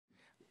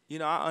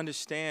I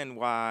understand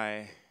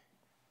why,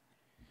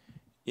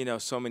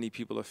 so many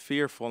people are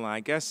fearful. And I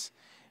guess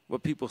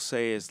what people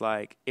say is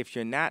like, if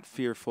you're not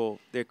fearful,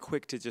 they're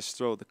quick to just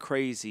throw the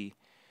crazy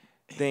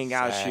thing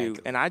at you.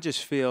 And I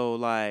just feel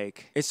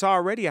like I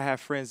have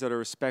friends that are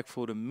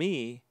respectful to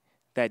me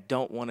that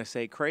don't want to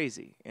say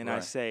crazy. And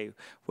I say,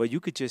 well, you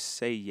could just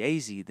say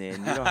Yeezy then.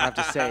 You don't have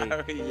to say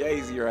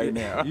Yeezy right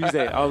now. You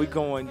say, we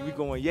going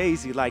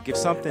Yeezy. Like if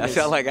something that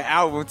sounds like an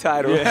album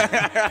title.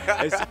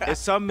 Yeah. if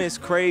something is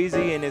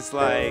crazy and it's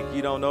like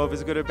you don't know if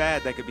it's good or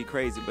bad, that could be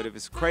crazy. But if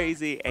it's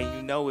crazy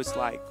and it's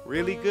like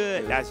really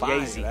good, that's fine.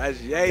 Yeezy. That's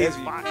Yeezy. That's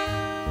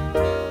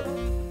fine.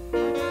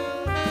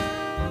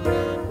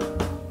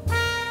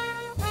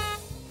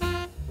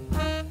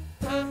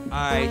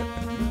 All right,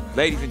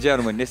 ladies and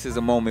gentlemen, this is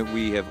a moment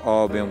we have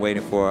all been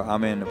waiting for.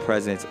 I'm in the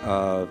presence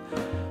of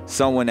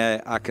someone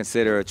that I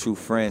consider a true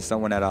friend,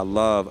 someone that I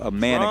love, a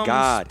man of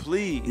God.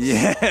 Please.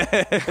 Yeah.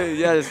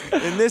 Yes.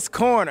 In this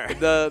corner.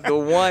 The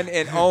one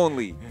and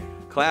only.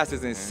 Class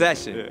is in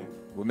session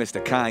with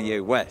Mr.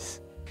 Kanye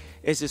West.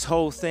 It's this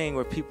whole thing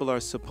where people are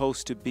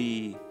supposed to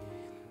be,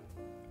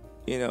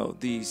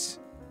 these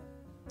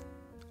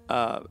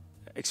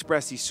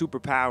express these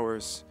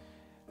superpowers,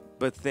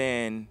 but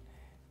then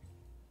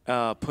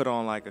put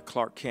on like a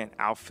Clark Kent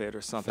outfit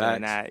or something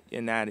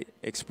and that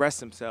express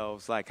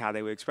themselves like how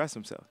they would express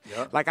themselves.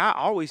 Yep. Like I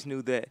always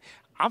knew that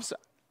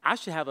I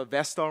should have a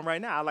vest on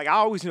right now. Like I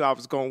always knew I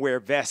was going to wear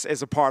a vest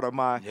as a part of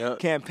my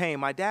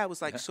campaign. My dad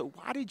was like, so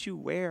why did you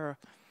wear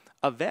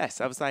a vest?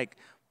 I was like,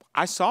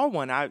 I saw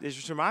one. It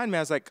just reminded me.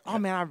 I was like, oh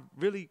man, I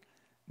really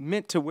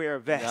meant to wear a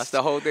vest. That's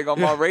the whole thing on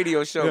my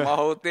radio show. Yeah. My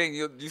whole thing,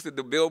 you said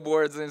the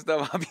billboards and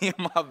stuff. I be in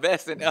my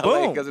vest in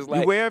LA because it's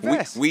like you wear a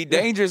vest. We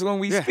dangerous when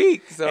we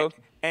speak. So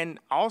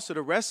and also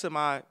the rest of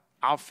my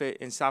outfit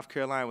in South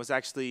Carolina was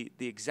actually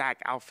the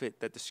exact outfit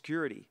that the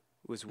security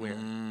was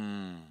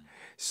wearing.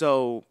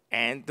 So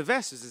and the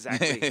vest is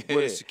exactly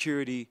what the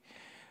security.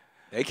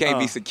 They can't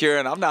be secure,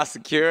 and I'm not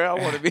secure. I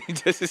want to be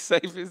just as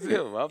safe as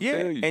them. I'll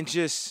tell you. And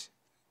just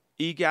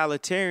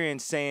egalitarian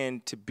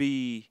saying to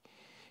be,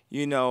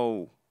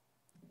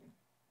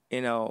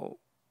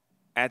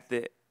 at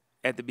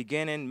the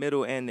beginning,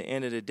 middle, and the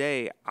end of the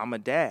day, I'm a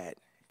dad.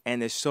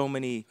 And there's so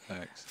many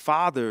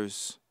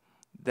fathers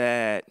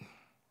that,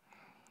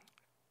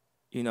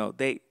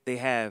 they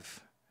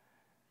have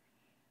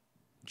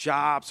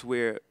jobs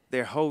where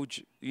their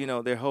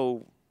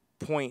whole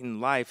point in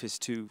life is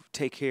to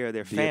take care of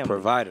their family. Be a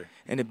provider.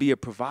 And to be a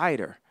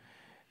provider.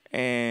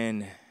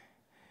 And,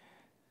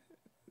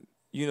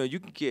 you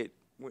can get,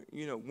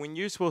 when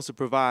you're supposed to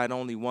provide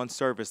only one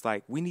service,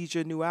 like, we need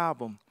your new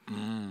album,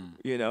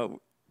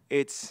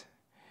 it's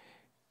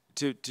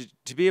to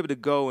be able to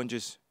go and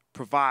just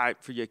provide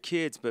for your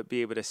kids, but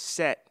be able to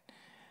set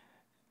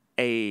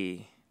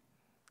a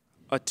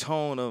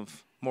tone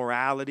of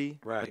morality,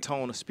 a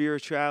tone of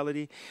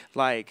spirituality.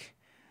 Like,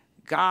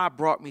 God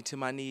brought me to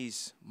my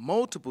knees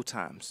multiple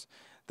times.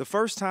 The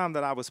first time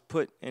that I was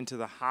put into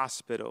the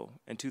hospital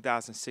in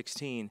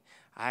 2016,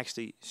 I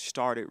actually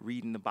started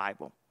reading the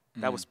Bible.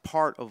 That was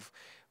part of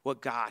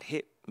what God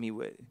hit me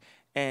with.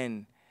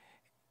 And,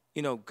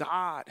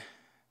 God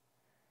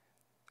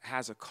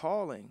has a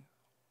calling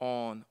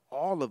on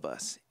all of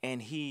us,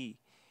 and he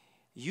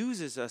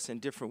uses us in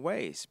different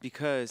ways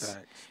because,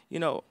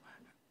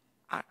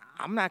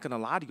 I'm not going to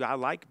lie to you. I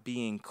like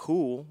being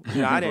cool.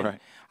 I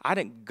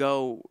didn't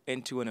go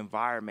into an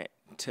environment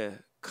to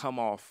come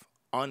off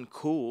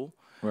uncool.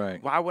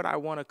 Right. Why would I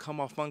want to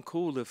come off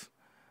uncool if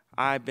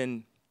I've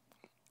been,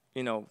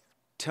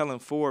 telling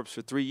Forbes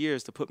for 3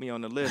 years to put me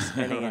on the list,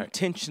 and they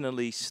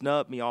intentionally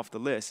snubbed me off the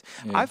list?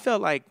 Yeah. I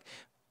felt like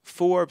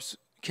Forbes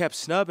kept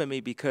snubbing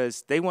me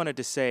because they wanted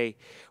to say,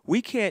 we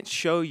can't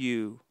show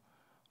you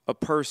a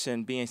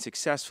person being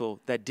successful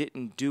that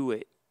didn't do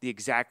it the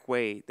exact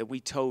way that we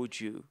told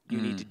you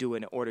need to do it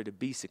in order to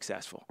be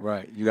successful.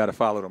 Right. You got to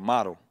follow the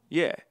model.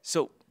 Yeah.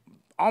 So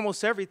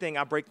almost everything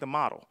I break the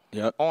model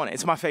on it.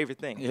 It's my favorite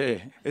thing. Yeah.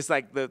 It's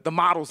like the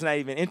model's not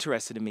even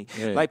interested in me.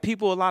 Yeah. Like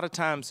people, a lot of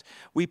times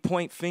we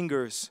point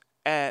fingers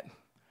at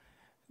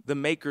the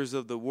makers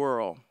of the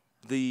world,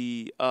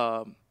 the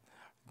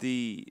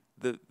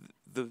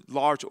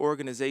large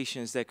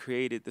organizations that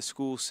created the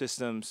school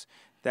systems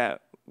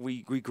that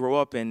we grow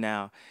up in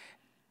now.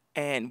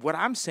 And what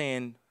I'm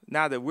saying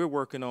now that we're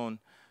working on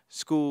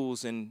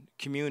schools and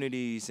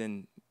communities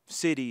and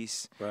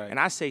cities, and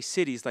I say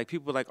cities, like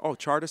people are like, oh,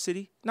 charter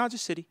city? No,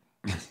 just city.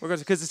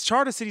 Because it's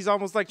charter cities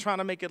almost like trying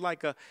to make it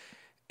like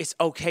it's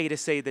okay to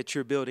say that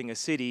you're building a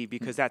city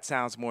because that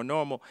sounds more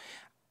normal.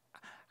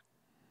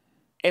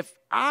 If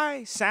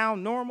I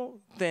sound normal,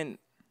 then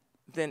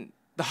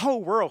the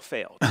whole world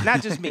failed,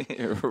 not just me.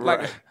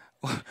 Like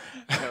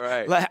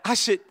I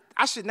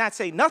should not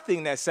say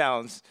nothing that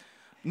sounds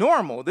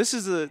normal. This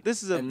is a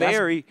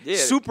very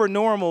super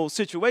normal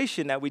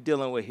situation that we're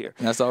dealing with here.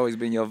 And that's always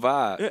been your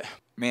vibe. Yeah.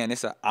 Man,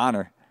 it's an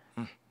honor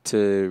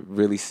to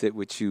really sit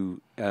with you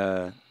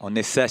on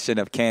this session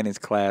of Cannon's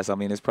class. I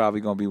mean, it's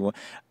probably going to be one.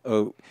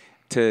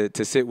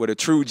 to sit with a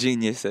true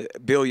genius, a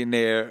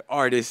billionaire,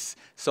 artist,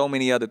 so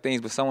many other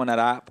things, but someone that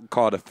I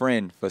called a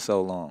friend for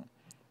so long.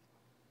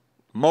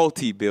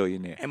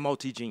 Multi-billionaire. And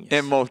multi-genius.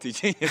 And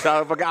multi-genius.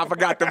 I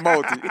forgot the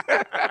multi.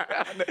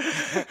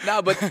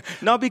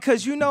 No,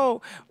 because you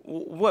know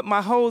what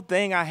my whole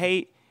thing I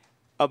hate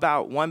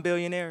about 1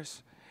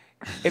 billionaires?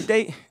 If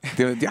they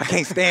Dude, I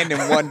can't stand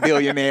them 1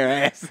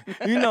 billionaire ass.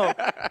 You know,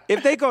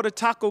 if they go to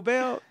Taco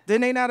Bell,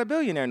 then they not a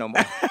billionaire no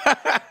more.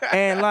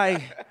 And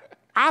like,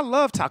 I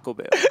love Taco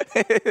Bell.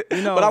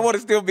 You know, but I want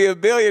to still be a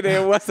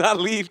billionaire once I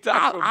leave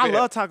Taco Bell. I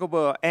love Taco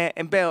Bell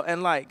and Bell,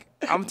 and like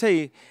I'm gonna tell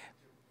you,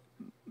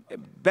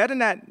 better than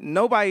that,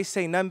 nobody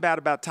say nothing bad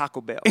about Taco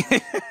Bell.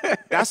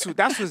 That's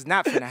what's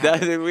not finna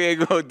happen. We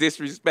ain't gonna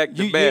disrespect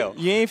the Bell.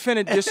 You ain't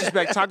finna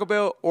disrespect Taco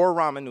Bell or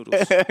ramen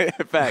noodles.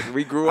 In fact,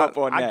 we grew up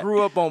on that. I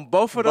grew up on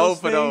both of those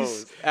things. Both of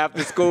those.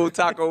 After school,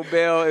 Taco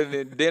Bell, and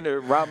then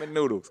dinner, ramen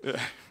noodles.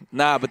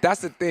 Nah, but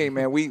that's the thing,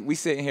 man. We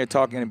sitting here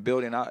talking and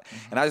building out,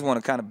 and I just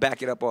want to kind of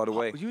back it up all the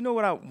way. You know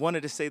what I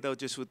wanted to say, though,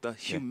 just with the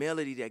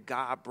humility that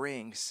God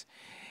brings?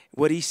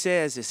 What he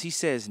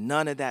says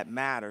none of that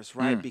matters,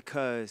 right?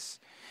 Because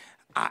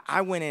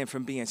I went in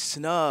from being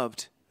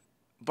snubbed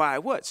by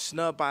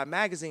Snubbed by a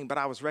magazine, but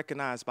I was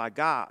recognized by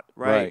God,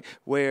 right?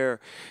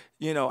 Where,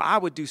 you know, I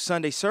would do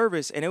Sunday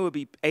service and it would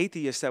be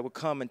atheists that would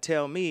come and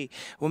tell me,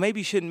 well, maybe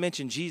you shouldn't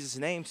mention Jesus'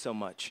 name so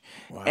much.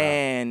 Wow.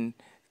 And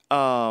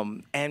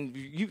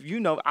you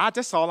know,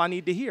 that's all I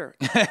need to hear.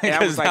 And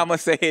I was like, I'm going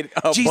to say it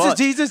a Jesus, bunch.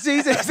 Jesus.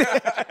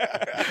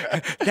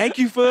 Thank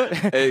you for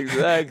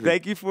exactly.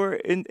 Thank you for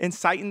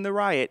inciting the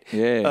riot.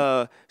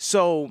 Yeah.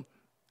 So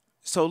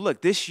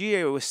look, this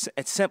year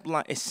it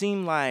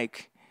seemed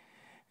like,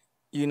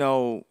 you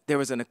know, there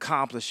was an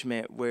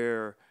accomplishment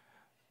where,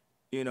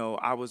 you know,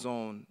 I was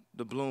on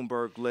the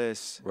Bloomberg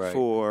list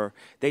for,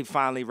 they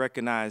finally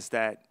recognized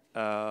that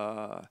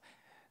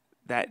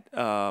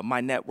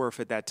my net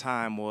worth at that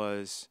time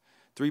was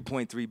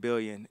 $3.3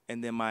 billion,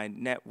 and then my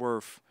net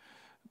worth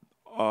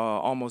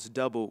almost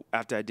doubled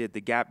after I did the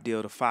Gap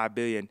deal to $5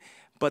 billion.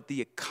 But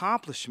the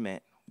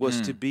accomplishment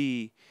was to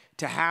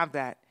have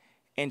that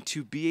and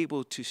to be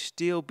able to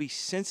still be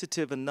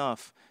sensitive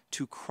enough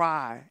to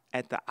cry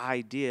at the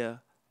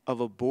idea of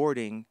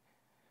aborting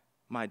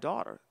my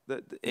daughter,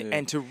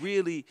 and to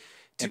really.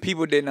 And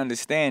people didn't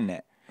understand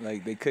that.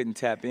 Like, they couldn't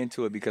tap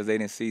into it because they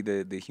didn't see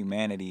the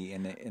humanity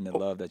and the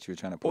love that you were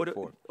trying to put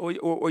forth.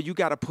 Or you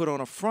got to put on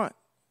a front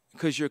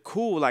because you're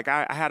cool. Like,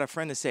 I had a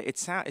friend that said, it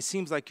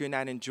seems like you're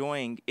not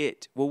enjoying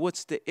it. Well,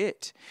 what's the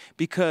it?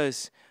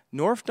 Because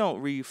North don't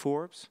read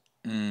Forbes.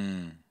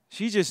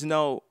 She just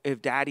know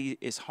if daddy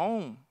is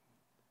home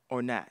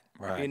or not.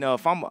 Right. You know,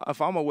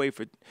 if I'm away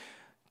for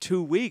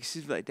 2 weeks,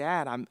 she's like,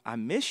 Dad, I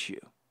miss you.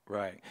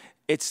 Right.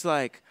 It's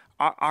like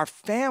our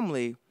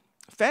family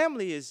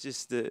is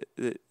just the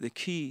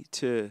key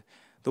to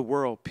the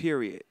world,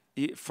 period.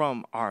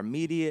 From our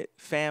immediate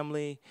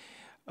family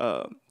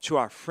to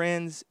our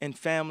friends and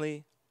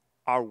family,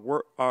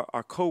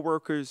 our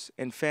coworkers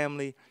and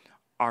family,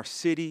 our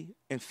city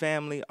and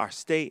family, our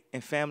state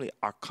and family,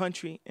 our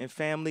country and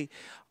family,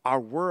 our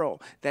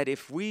world. That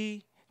if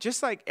we,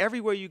 just like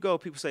everywhere you go,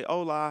 people say,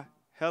 hola,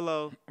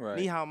 hello,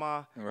 ni hao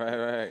ma.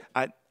 Right.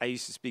 I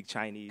used to speak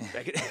Chinese.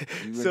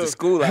 You went to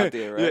school out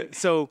there, right? Yeah,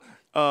 so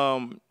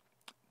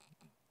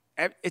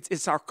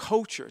it's our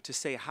culture to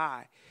say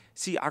hi.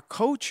 See, our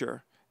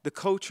culture, the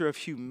culture of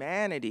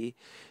humanity,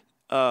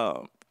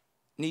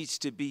 needs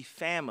to be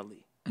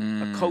family,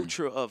 a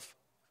culture of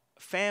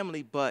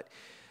family, but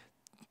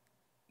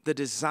the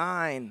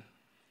design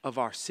of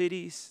our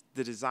cities,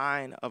 the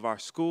design of our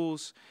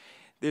schools,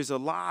 there's a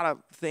lot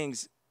of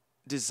things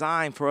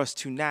designed for us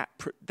to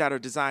that are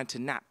designed to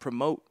not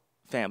promote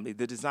family.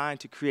 They're designed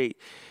to create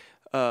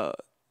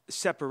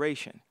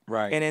separation.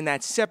 Right. And in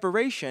that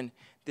separation,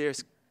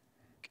 there's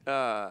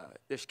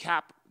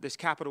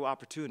capital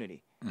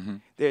opportunity. Mm-hmm.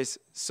 There's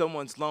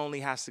someone's lonely,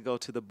 has to go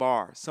to the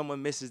bar.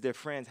 Someone misses their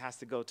friends, has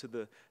to go to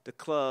the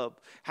club.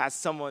 Has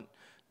someone,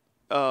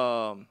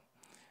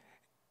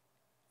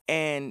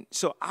 and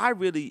so I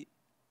really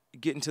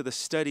get into the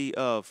study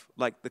of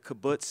like the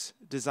kibbutz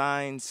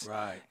designs,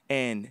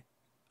 and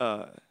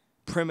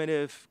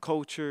primitive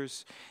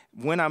cultures.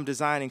 When I'm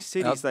designing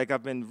cities, like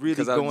I've been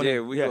really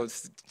going. Go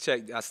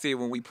check. I see it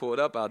when we pulled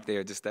up out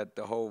there. Just that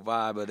the whole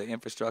vibe of the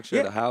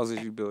infrastructure, the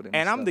houses you build,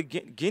 and I'm the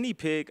guinea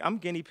pig. I'm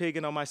guinea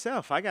pigging on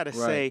myself. I gotta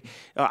say,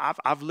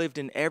 I've lived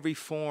in every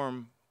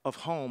form of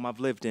home. I've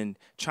lived in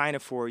China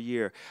for a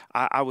year.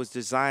 I was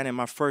designing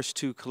my first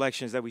 2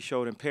 collections that we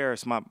showed in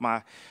Paris.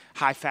 My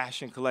high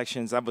fashion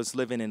collections. I was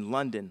living in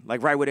London,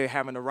 like right where they're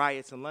having the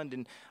riots in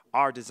London.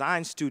 Our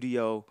design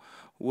studio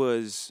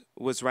was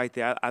right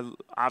there. I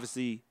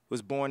obviously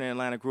was born in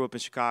Atlanta, grew up in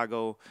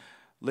Chicago,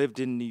 lived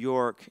in New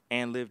York,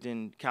 and lived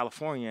in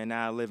California, and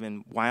now I live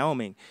in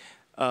Wyoming.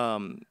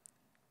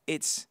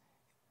 It's,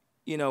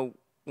 you know,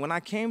 when I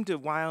came to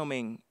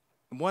Wyoming,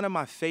 one of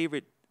my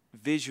favorite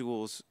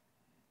visuals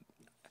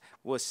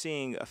was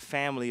seeing a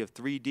family of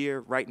 3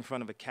 deer right in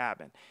front of a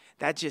cabin.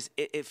 That just,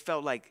 it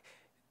felt like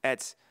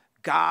that's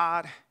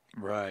God.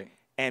 Right.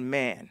 and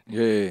man.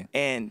 Yeah.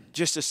 And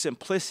just a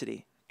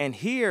simplicity. And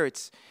here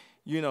it's,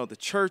 the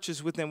church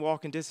is within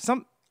walking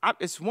distance.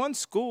 It's one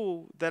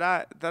school that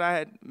I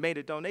had made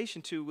a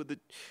donation to. With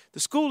the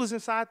school is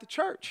inside the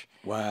church.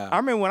 Wow. I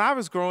remember when I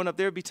was growing up,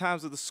 there'd be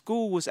times where the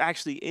school was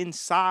actually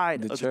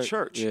inside of the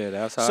church. Yeah,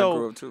 that's how I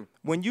grew up too.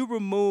 When you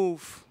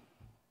remove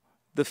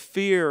the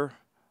fear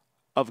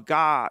of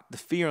God, the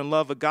fear and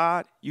love of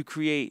God, you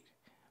create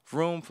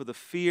room for the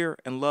fear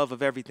and love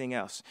of everything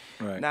else.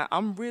 Right. Now,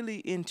 I'm really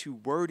into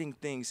wording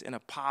things in a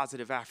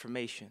positive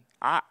affirmation.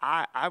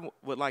 I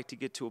would like to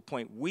get to a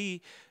point.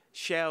 We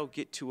shall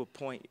get to a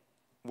point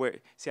where,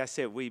 see, I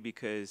said we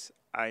because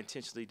I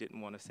intentionally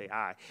didn't want to say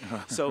I.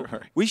 So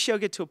right. We shall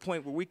get to a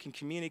point where we can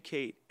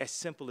communicate as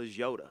simple as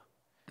Yoda.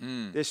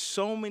 There's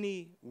so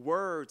many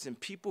words, and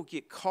people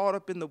get caught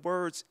up in the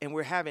words, and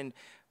we're having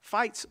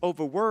fights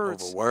over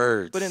words.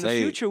 But in the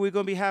future, we're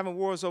going to be having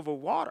wars over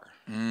water.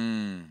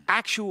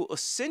 Actual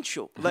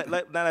essential.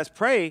 Now let's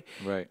pray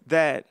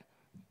that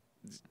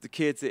the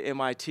kids at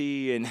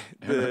MIT and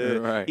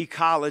the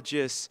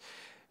ecologists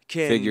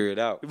can figure it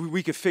out.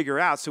 We can figure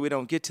out so we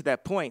don't get to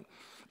that point.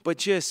 But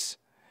just,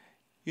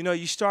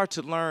 you start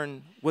to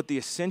learn what the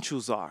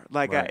essentials are.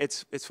 Like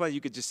it's funny,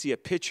 you could just see a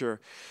picture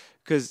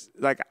because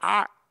like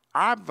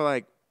I've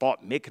like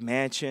bought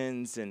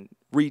McMansions and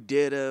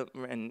redid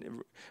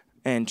them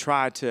and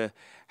tried to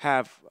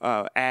have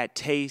add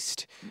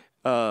taste.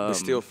 But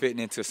still fitting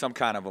into some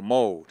kind of a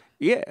mold.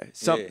 Yeah,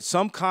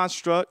 some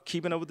construct,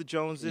 keeping up with the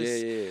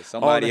Joneses. Yeah.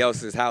 Somebody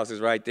else's house is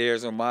right there,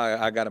 so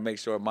I got to make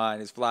sure mine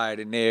is flyer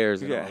than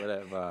theirs and all of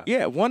that vibe.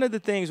 Yeah, one of the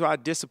things where I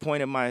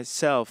disappointed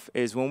myself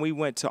is when we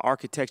went to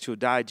Architectural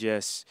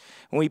Digest,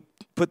 now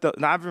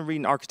I've been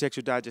reading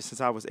Architectural Digest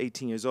since I was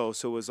 18 years old,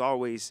 so it was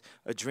always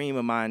a dream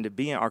of mine to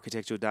be in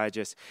Architectural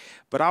Digest.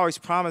 But I always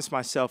promised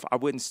myself I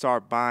wouldn't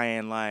start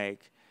buying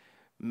like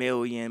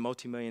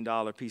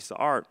multi-million-dollar piece of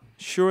art.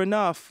 Sure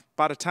enough,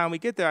 by the time we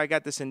get there, I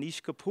got this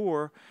Anish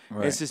Kapoor.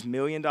 It's this $1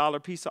 million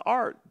piece of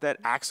art that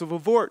Axel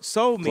Vervoort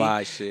sold me.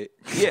 Fly shit.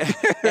 Yeah,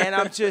 and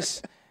I'm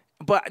just,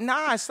 but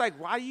it's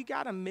like, why you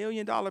got $1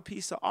 million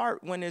piece of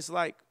art when there's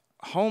like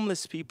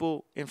homeless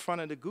people in front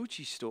of the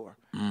Gucci store?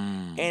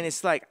 And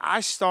it's like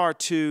I start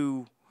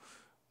to,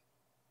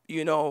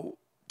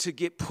 to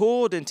get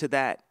pulled into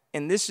that,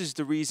 and this is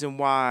the reason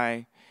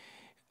why,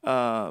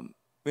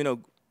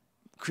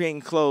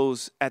 creating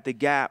clothes at the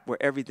Gap where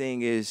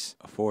everything is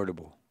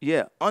affordable.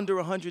 Yeah, under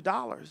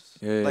 $100.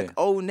 Yeah. Like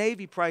Old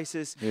Navy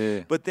prices.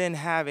 Yeah. But then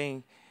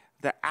having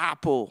the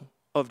Apple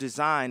of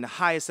design, the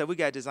highest that we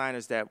got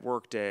designers that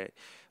worked at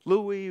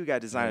Louis, we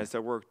got designers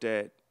that worked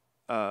at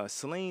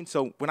Celine.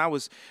 So when I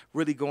was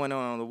really going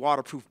on the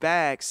waterproof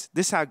bags,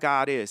 this is how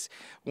God is.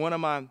 One of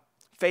my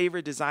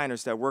favorite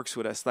designers that works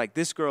with us, like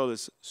this girl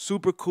is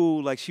super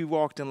cool. Like she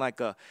walked in like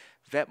a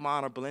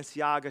Vetmont or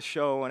Balenciaga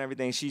show and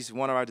everything. She's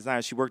one of our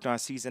designers. She worked on a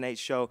season 8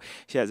 show.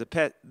 She has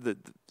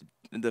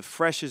the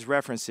freshest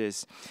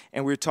references.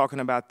 And we were talking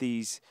about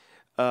these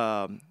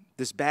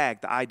this bag,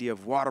 the idea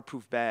of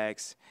waterproof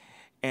bags.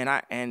 And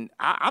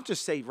I'll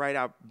just say right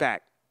out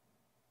back,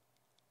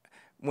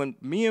 when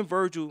me and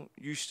Virgil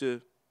used to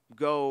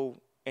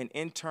go and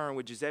intern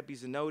with Giuseppe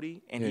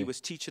Zanotti, and he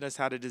was teaching us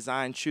how to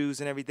design shoes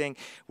and everything,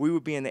 we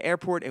would be in the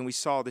airport, and we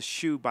saw the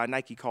shoe by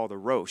Nike called the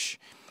Roche.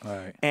 All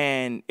right.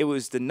 And it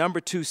was the number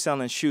 2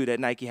 selling shoe that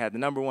Nike had. The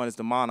number 1 is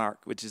the Monarch,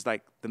 which is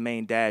like the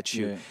main dad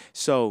shoe. Yeah.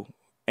 So,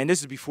 and this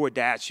is before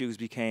dad shoes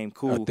became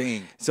cool. A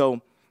thing.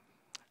 So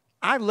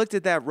I looked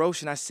at that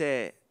Roche, and I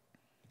said,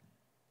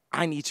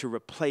 I need to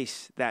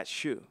replace that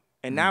shoe.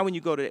 And now when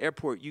you go to the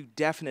airport, you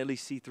definitely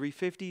see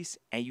 350s,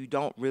 and you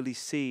don't really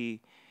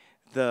see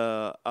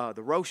the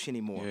Roche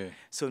anymore. Yeah.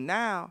 So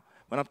now,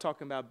 when I'm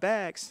talking about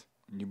bags,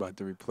 you about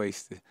to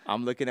replace it.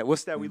 I'm looking at,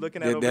 what's that we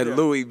looking at over there? That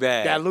Louis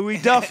bag. That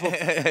Louis duffel.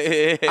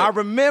 I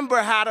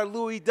remember how the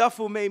Louis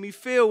duffel made me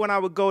feel when I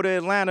would go to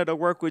Atlanta to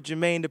work with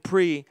Jermaine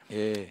Dupri.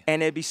 Yeah.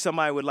 And there'd be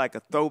somebody with like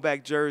a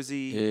throwback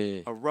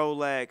jersey, a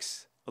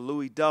Rolex, a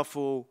Louis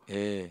duffel,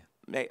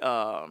 maybe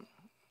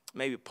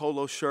a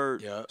polo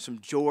shirt, some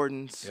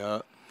Jordans.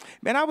 Yeah.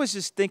 Man, I was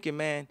just thinking,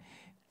 man,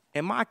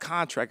 in my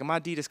contract, in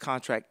my Adidas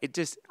contract,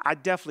 I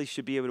definitely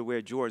should be able to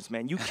wear Jordans,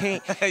 man. You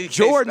can't,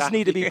 Jordans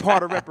need to be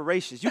part of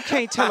reparations. You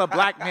can't tell a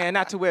black man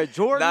not to wear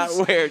Jordans.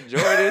 Not wear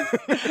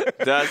Jordans?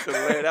 That's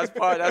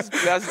hilarious.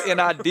 That's in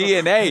our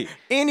DNA.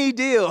 Any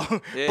deal,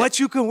 but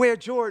you can wear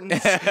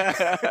Jordans.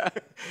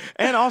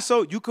 And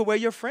also, you could wear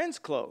your friends'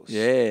 clothes.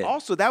 Yeah.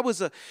 Also, that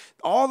was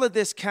all of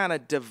this kind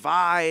of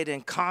divide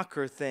and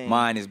conquer thing.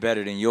 Mine is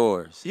better than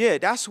yours. Yeah,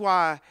 that's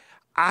why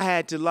I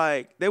had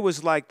to there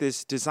was like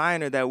this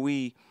designer that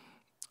we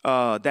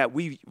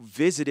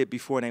visited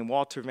before named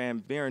Walter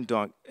Van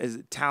Beirendonk, is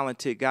a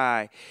talented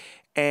guy.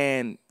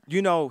 And,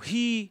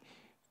 he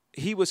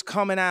was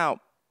coming out,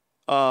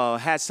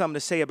 had something to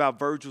say about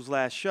Virgil's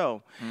last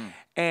show.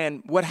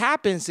 And what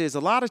happens is a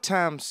lot of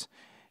times,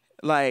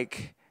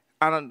 like,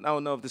 I don't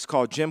know if this is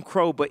called Jim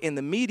Crow, but in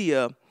the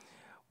media,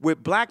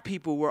 with black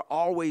people, we're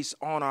always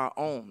on our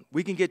own.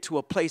 We can get to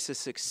a place of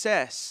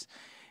success,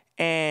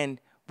 and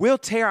we'll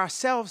tear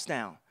ourselves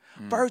down.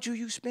 Virgil,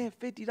 you spent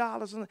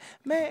 $50 on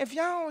man, if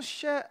y'all don't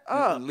shut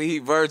up.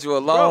 Leave Virgil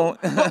alone.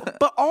 Bro,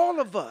 but all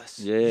of us,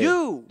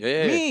 you,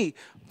 me,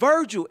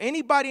 Virgil,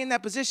 anybody in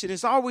that position,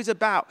 it's always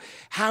about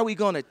how we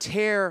going to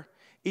tear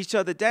each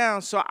other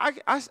down. So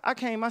I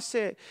came, I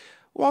said,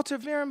 Walter,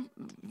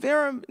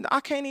 I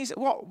can't even say,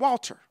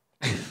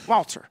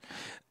 Walter,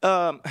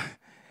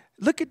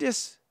 look at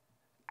this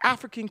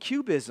African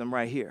cubism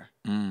right here.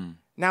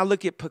 Now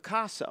look at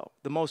Picasso,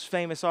 the most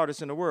famous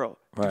artist in the world.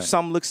 Right.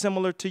 Some look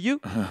similar to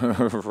you.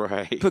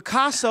 Right.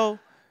 Picasso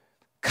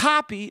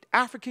copied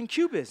African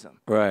cubism.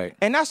 Right.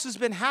 And that's what's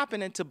been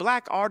happening to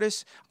black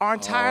artists our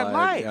entire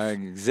life. Our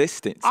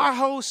existence. Our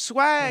whole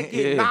swag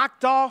get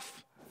knocked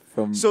off.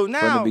 From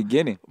now, the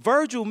beginning.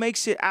 Virgil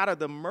makes it out of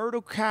the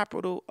myrtle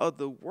capital of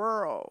the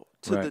world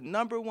to the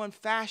 #1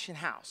 fashion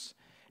house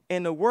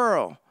in the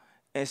world.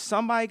 And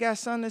somebody got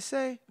something to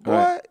say?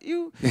 What?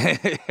 You?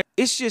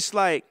 It's just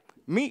like,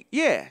 me,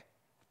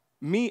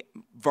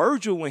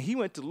 Virgil, when he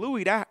went to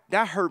Louis, that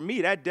hurt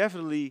me. That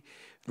definitely.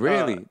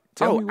 Really?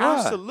 Tell me why.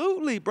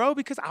 Absolutely, bro,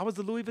 because I was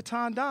the Louis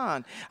Vuitton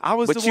Don.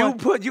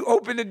 You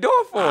opened the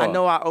door for him. I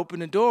know I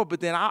opened the door, but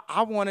then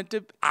I wanted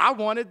to be the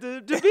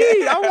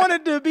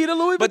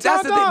Louis Vuitton Don. But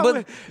that's the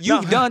thing.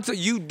 But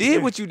you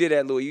did what you did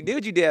at Louis. You did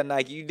what you did at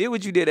Nike. You did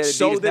what you did at Adidas.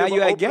 So now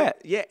you at Gap.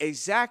 Yeah,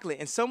 exactly.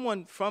 And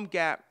someone from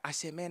Gap, I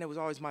said, man, it was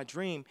always my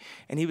dream.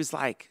 And he was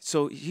like,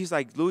 he's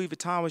like, Louis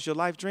Vuitton was your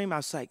life dream? I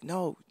was like,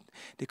 no,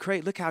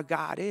 look how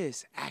God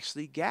is.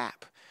 Actually,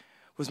 Gap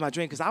was my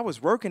dream, because I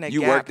was working at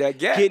Gap. You worked at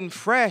Gap. Getting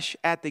fresh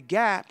at the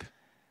Gap,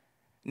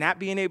 not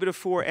being able to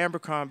afford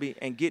Abercrombie,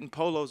 and getting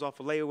polos off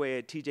of layaway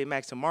at TJ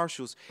Maxx and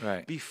Marshalls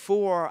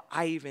before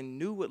I even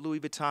knew what Louis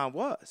Vuitton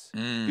was.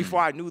 Before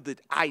I knew the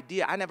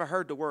idea. I never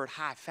heard the word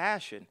high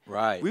fashion.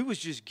 Right. We was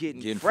just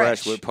getting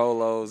fresh with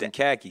polos and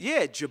khakis.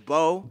 Yeah,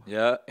 Jabot.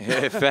 Yeah,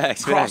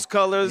 facts. Cross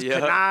colors,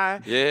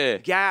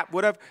 Kanai, Gap,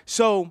 whatever.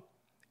 So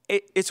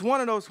it's one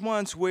of those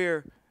ones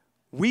where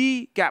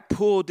we got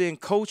pulled in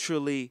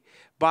culturally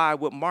by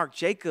what Marc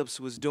Jacobs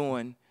was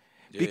doing,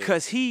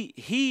 because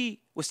he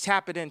was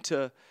tapping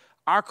into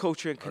our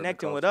culture and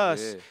connecting with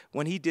us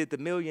when he did the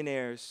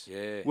Millionaires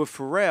with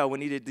Pharrell, when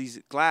he did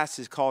these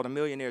glasses called the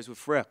Millionaires with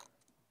Pharrell,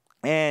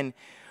 and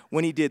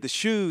when he did the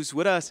shoes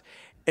with us.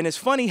 And it's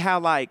funny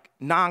how, like,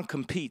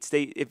 non-competes,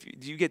 if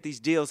you get these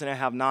deals and they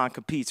have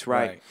non-competes,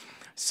 right?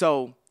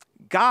 So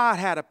God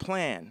had a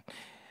plan,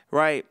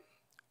 right?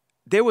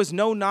 There was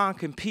no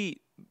non-compete.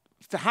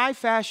 High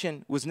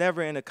fashion was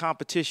never in a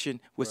competition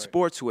with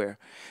sportswear.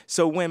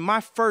 So when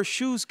my first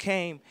shoes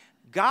came,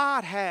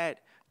 God had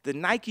the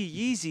Nike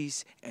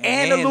Yeezys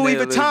and the Louis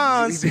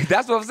Vuittons.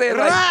 That's what I'm saying.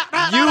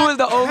 Like, you was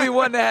the only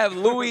one to have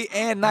Louis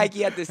and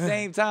Nike at the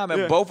same time,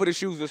 and both of the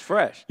shoes was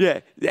fresh.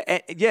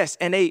 Yes,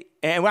 and I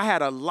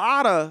had a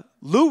lot of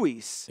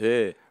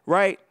Louis.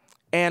 Right?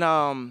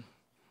 And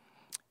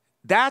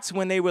that's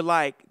when they were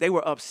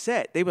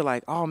upset. They were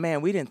like, oh,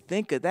 man, we didn't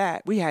think of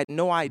that. We had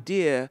no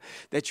idea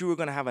that you were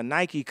going to have a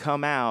Nike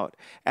come out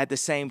at the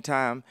same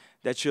time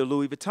that your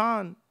Louis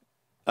Vuitton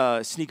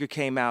sneaker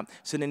came out.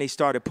 So then they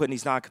started putting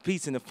these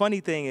non-competes. And the funny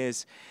thing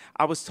is,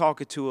 I was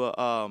talking to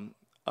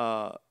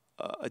a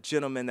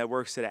gentleman that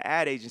works at an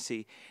ad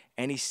agency,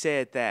 and he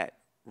said that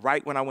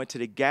right when I went to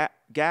the Gap,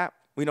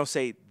 we don't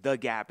say the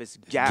Gap, it's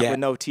Gap with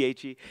no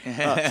THE.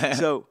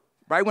 So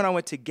right when I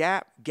went to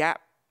Gap got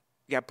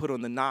put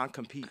on the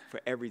non-compete for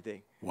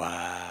everything.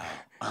 Wow.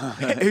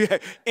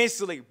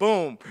 Instantly,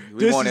 boom.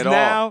 We want it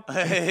all.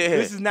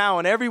 This is now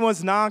on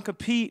everyone's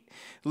non-compete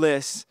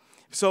list.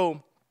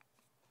 So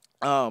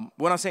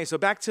what I'm saying, so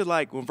back to,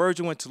 like, when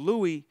Virgil went to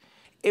Louis,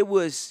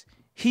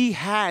 he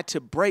had to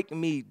break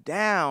me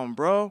down,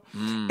 bro.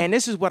 And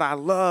this is what I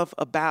love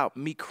about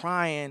me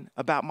crying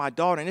about my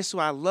daughter. And this is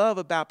what I love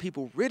about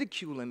people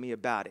ridiculing me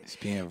about it. It's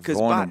being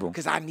vulnerable.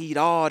 Because I need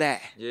all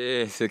that.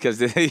 Yeah, because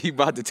he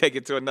about to take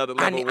it to another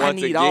level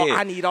once again.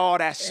 I need all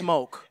that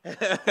smoke.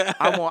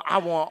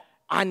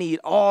 I need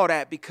all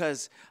that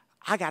because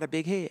I got a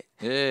big head.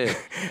 Yeah,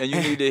 and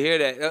you need to hear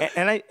that.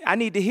 And I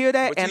need to hear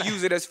that. But you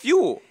use it as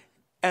fuel.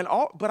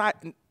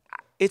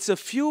 It's a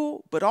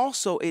fuel, but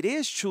also it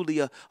is truly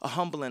a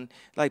humbling.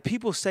 Like,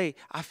 people say,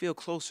 I feel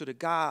closer to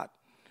God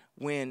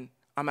when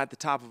I'm at the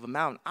top of a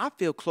mountain. I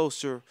feel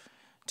closer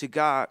to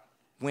God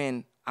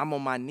when I'm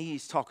on my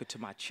knees talking to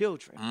my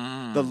children.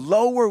 The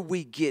lower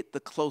we get, the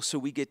closer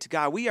we get to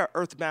God. We are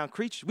earthbound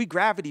creatures. We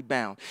gravity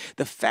bound.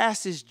 The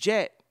fastest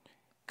jet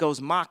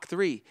goes Mach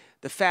 3.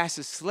 The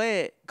fastest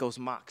sled goes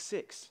Mach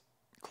 6.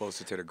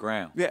 Closer to the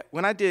ground. Yeah.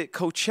 When I did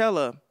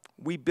Coachella,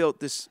 we built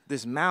this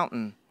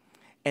mountain.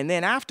 And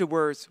then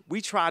afterwards, we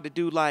tried to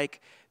do,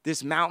 like,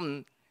 this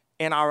mountain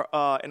in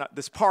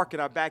this park in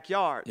our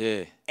backyard.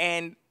 Yeah.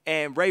 And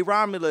Ray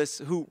Romulus,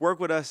 who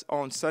worked with us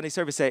on Sunday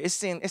service, said, it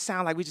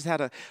sounded like we just had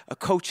a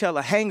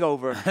Coachella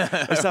hangover or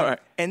something. Right.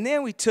 And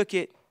then we took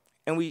it,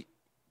 and we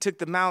took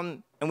the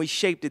mountain, and we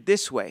shaped it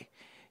this way.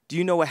 Do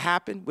you know what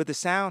happened with the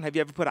sound? Have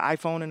you ever put an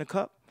iPhone in a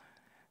cup?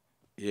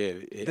 Yeah,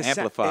 it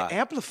amplifies. It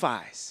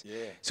amplifies.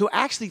 Yeah. So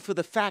actually, for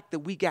the fact that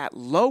we got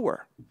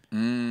lower,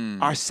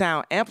 our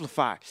sound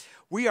amplifies.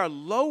 We are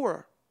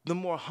lower the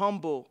more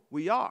humble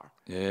we are.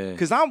 Yeah.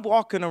 Because I'm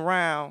walking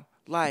around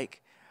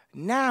like,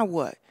 now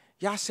what?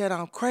 Y'all said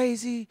I'm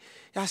crazy.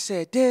 Y'all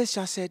said this.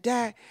 Y'all said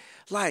that.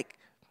 Like,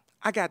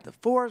 I got the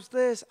Forbes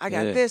list. I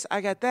got this.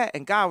 I got that.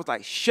 And God was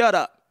like, shut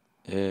up.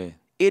 Yeah.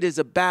 It is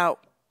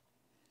about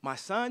my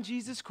son,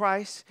 Jesus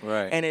Christ.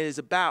 Right. And it is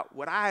about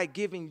what I have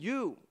given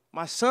you.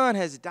 My son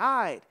has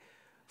died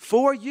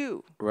for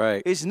you.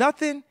 Right. It's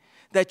nothing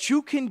that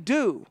you can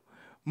do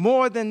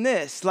more than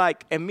this.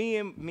 Like, and me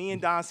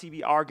and Don C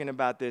be arguing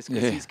about this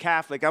because he's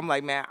Catholic. I'm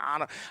like, man,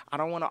 I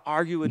don't want to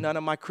argue with none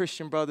of my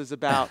Christian brothers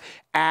about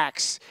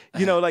acts.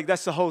 You know, like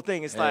that's the whole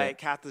thing. It's like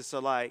Catholics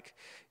are like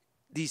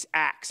these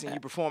acts and you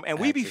perform. And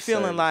we be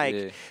feeling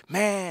like,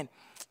 man,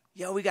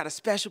 yo, we got a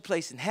special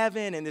place in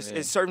heaven, and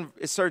it's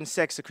certain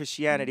sects of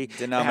Christianity.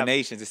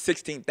 Denominations, there's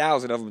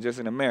 16,000 of them just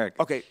in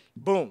America. Okay,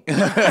 boom.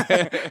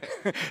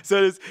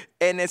 So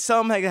and then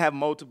some have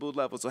multiple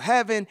levels of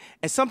heaven,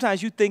 and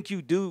sometimes you think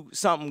you do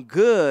something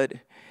good,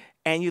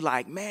 and you're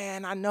like,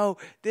 man, I know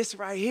this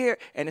right here,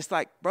 and it's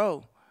like,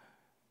 bro,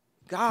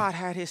 God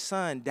had his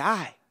son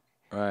die.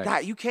 Right. Die.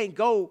 You can't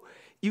go.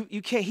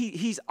 You can't.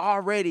 He's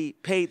already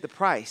paid the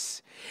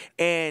price,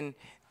 and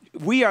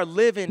we are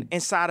living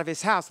inside of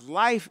his house.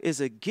 Life is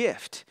a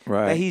gift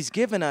that he's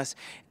given us.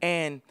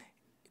 And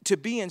to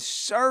be in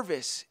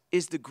service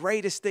is the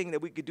greatest thing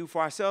that we could do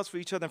for ourselves, for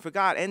each other, and for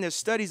God. And there's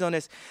studies on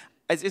this.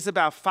 It's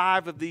about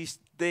 5 of these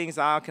things.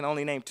 I can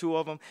only name 2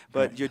 of them.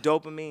 But your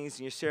dopamines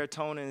and your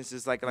serotonins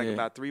is like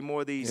about 3 more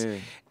of these. Yeah.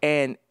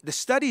 And the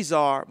studies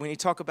are, when you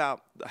talk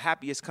about the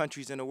happiest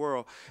countries in the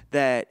world,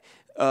 that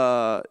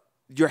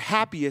you're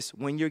happiest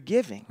when you're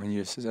giving. When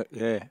you're,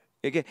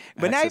 Okay.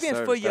 But not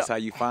even for you. That's how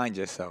you find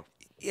yourself.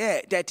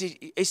 Yeah, that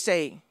it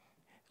say,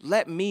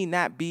 let me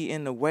not be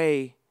in the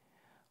way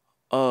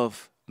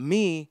of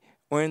me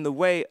or in the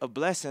way of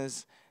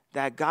blessings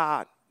that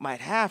God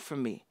might have for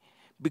me.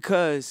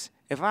 Because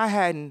if I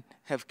hadn't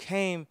have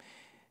came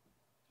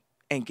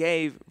and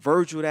gave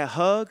Virgil that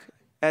hug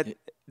at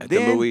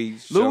then,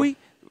 Louis,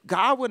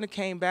 God wouldn't have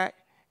came back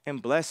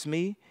and blessed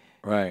me.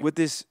 Right. With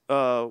this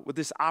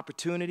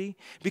opportunity.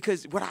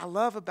 Because what I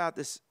love about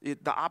the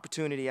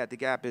opportunity at the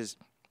Gap is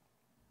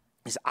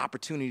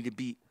opportunity to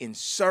be in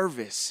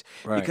service.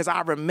 Right. Because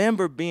I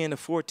remember being a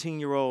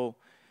 14-year-old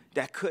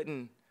that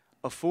couldn't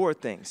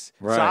afford things.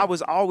 Right. So I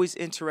was always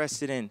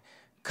interested in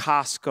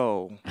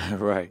Costco.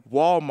 Right.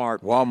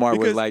 Walmart. Walmart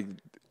was like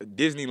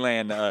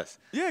Disneyland to us.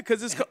 Yeah,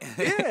 because it's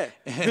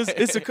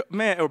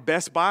or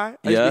Best Buy.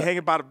 I used to be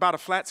hanging by the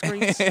flat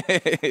screens.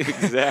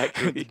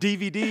 Exactly.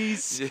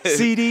 DVDs,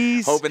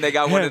 CDs. Hoping they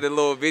got one of the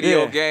little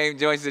video game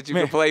joints that you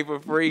can play for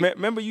free.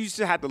 Remember, you used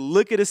to have to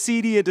look at a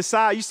CD and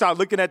decide. You start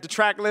looking at the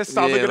track list,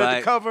 start looking at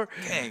the cover.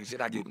 Dang, should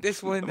I get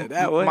this one or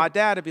that one? My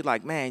dad would be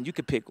like, man, you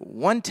could pick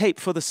one tape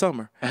for the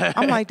summer.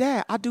 I'm like,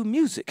 Dad, I do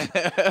music.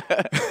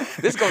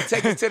 This going to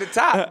take us to the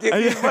top. Give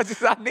me as much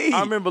as I need.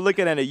 I remember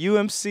looking at a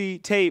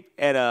UMC tape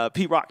and a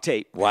Pete Rock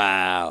tape.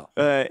 Wow.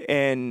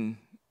 And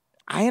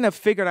I ended up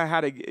figuring out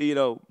how to, get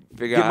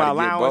my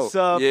allowance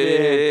up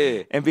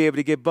and be able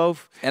to get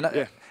both.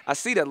 And I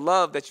see the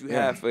love that you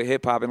have for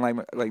hip hop, and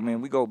like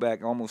man, we go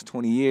back almost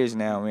 20 years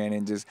now, man,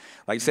 and just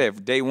like you said,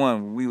 from day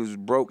one we was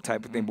broke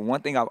type of thing. But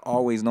one thing I've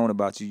always known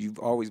about you, you've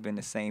always been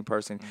the same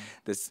person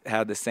that's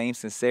had the same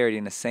sincerity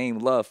and the same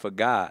love for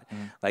God.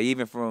 Like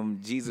even from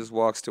Jesus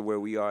Walks to where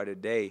we are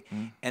today,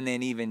 and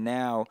then even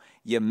now,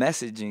 your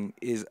messaging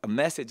is a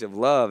message of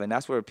love, and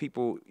that's where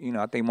people,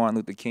 I think Martin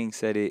Luther King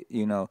said it,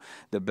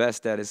 the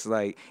best, that it's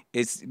like,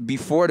 it's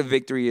before the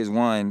victory is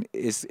won,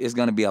 it's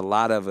going to be a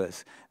lot of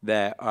us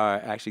that are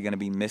actually going to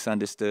be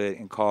misunderstood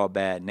and called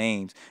bad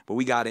names, but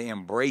we got to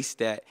embrace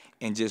that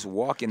and just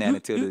walk in that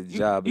until the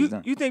job is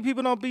done. You think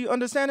people don't be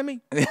understanding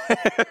me? Hey,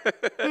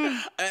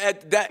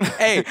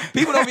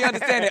 people don't be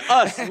understanding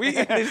us. We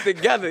in this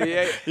together,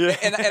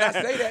 And I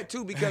say that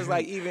too because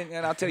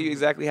and I'll tell you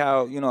exactly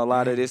how a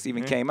lot of this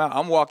even came out.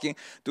 I'm walking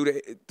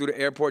through the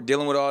airport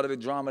dealing with all of the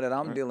drama that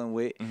I'm dealing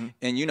with,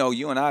 and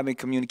you and I have been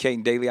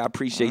communicating daily. I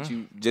appreciate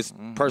you just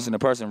person to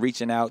person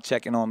reaching out,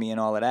 checking on me, and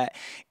all of that.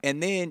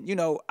 And then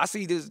I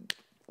see this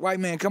white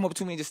man come up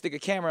to me and just stick a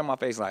camera in my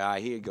face like, all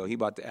right, here you go. He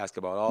about to ask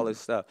about all this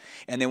stuff.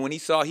 And then when he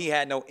saw he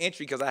had no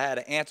entry because I had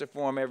an answer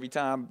for him every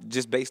time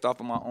just based off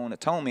of my own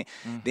atonement,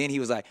 then he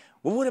was like,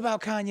 well, what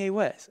about Kanye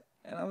West?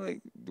 And I'm like,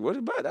 what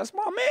about? That's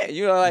my man.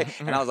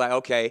 And I was like,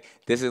 okay,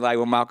 this is like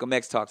what Malcolm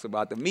X talks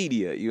about, the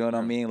media. You know what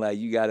I mean? Like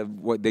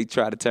what they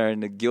try to turn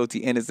the guilty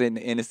innocent,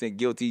 the innocent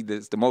guilty.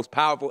 That's the most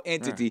powerful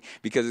entity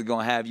because it's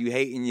gonna have you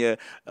hating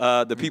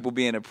the people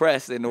being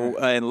oppressed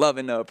and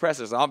loving the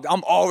oppressors. So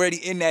I'm already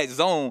in that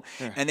zone.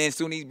 And then as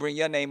soon as he bring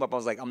your name up, I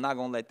was like, I'm not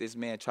gonna let this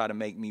man try to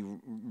make me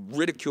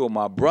ridicule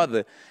my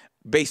brother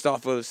based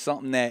off of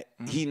something that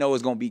he knows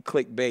is gonna be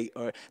clickbait,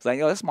 or it's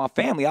like, that's my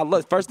family. I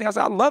love. First thing I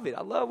said, I love it.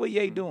 I love what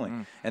Ye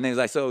doing. And then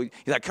he's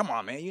like, come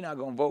on, man, you're not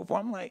gonna vote for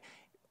him. I'm like,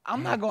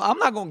 I'm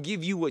not gonna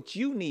give you what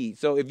you need.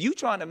 So if you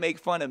trying to make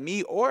fun of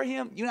me or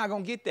him, you're not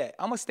gonna get that.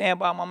 I'm gonna stand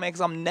by my man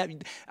because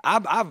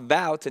I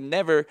vow to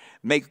never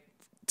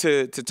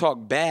to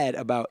talk bad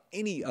about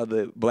any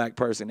other black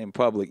person in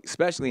public,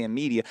 especially in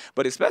media,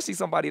 but especially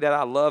somebody that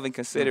I love and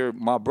consider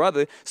my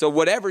brother. So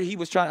whatever he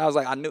was trying, I was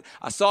like,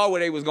 I saw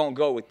where they was gonna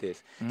go with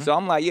this. So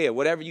I'm like, yeah,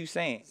 whatever you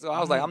saying. So I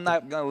was like, I'm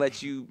not gonna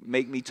let you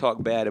make me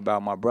talk bad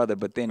about my brother.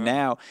 But then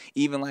now,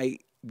 even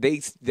like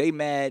they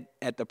mad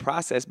at the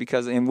process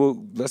because, and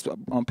let's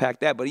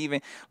unpack that. But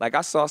even like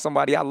I saw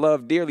somebody I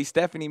love dearly,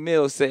 Stephanie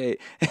Mills, said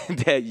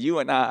that you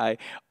and I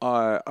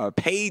are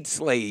paid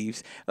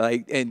slaves,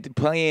 like, and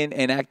playing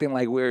and acting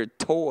like we're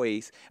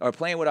toys, or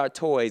playing with our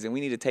toys, and we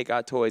need to take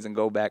our toys and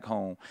go back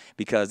home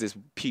because it's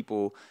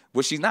people.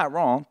 Well, she's not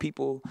wrong.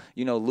 People,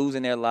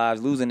 losing their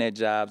lives, losing their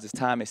jobs. This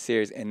time is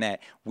serious, and that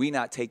we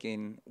not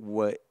taking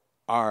what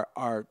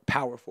our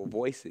powerful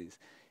voices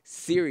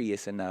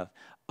serious enough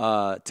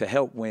to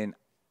help when,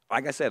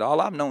 like I said, all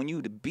I've known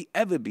you to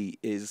ever be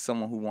is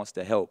someone who wants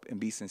to help and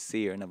be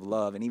sincere and of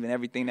love, and even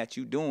everything that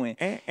you're doing.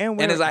 And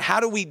it's like,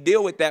 how do we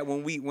deal with that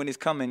when it's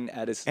coming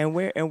at us? And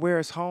where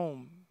is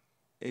home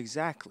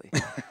exactly?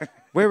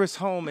 Where is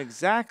home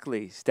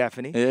exactly,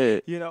 Stephanie?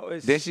 Yeah.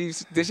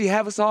 Did she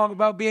have a song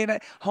about being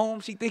at home?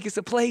 She think it's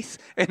a place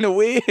in the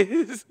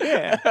Wiz.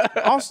 Yeah.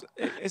 Also,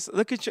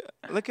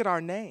 look at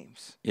our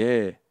names.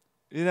 Yeah.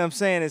 You know what I'm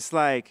saying? It's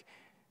like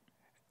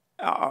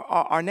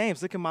our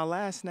names. Look at my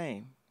last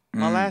name.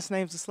 My last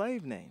name's a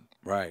slave name.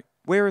 Right.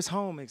 Where is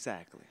home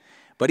exactly?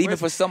 But even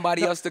for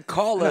somebody else to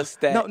call us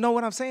that. No,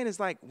 what I'm saying is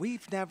like we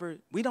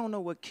don't know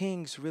what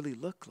kings really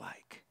look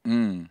like.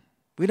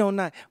 We don't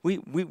know.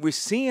 We're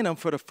seeing them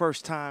for the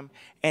first time,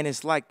 and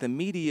it's like the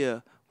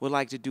media would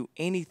like to do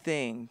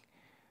anything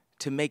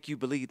to make you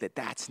believe that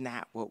that's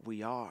not what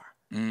we are.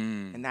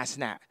 And that's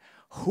not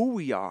who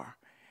we are.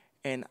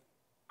 And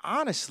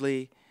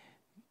honestly,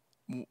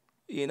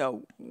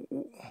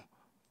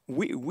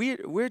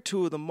 we're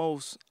two of the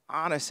most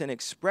honest and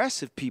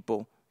expressive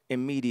people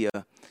in media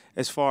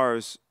as far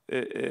as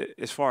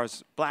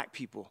black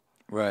people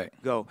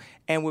go.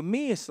 And with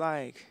me, it's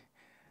like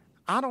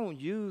I don't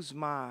use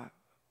my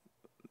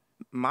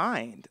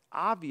mind.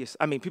 I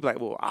mean, people are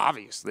like, well,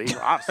 obviously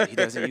he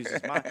doesn't use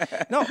his mind.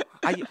 No,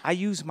 I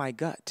use my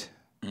gut.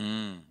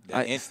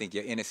 That instinct,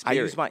 your inner spirit.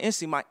 I use my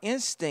instinct. My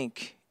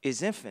instinct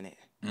is infinite.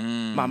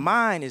 My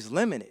mind is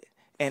limited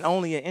and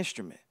only an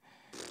instrument.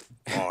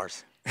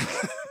 Bars.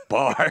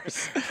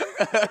 Bars.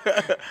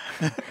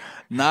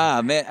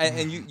 Nah, man.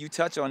 And you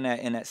touch on that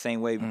in that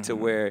same way to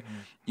where,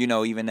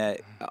 even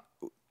that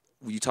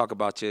you talk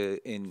about you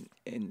in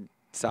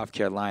South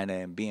Carolina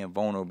and being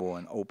vulnerable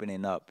and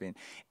opening up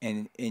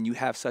and you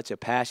have such a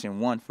passion,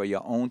 one, for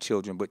your own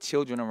children, but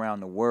children around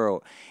the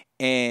world.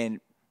 And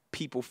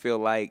people feel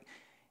like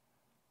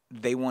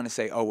they want to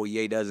say, oh, well,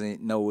 Ye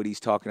doesn't know what he's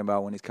talking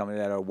about when he's coming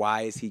to that, or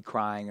why is he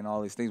crying and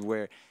all these things,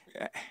 where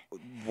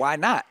why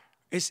not?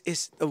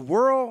 It's a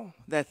world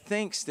that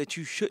thinks that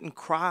you shouldn't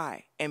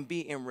cry and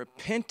be in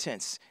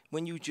repentance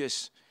when you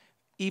just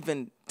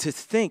even to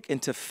think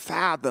and to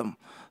fathom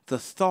the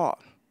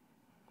thought,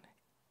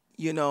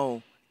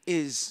 that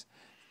is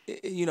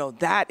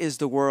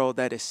the world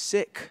that is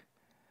sick.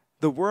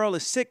 The world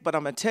is sick, but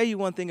I'm going to tell you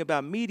one thing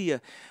about media.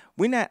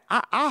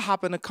 I'll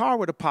hop in the car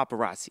with a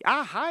paparazzi.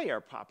 I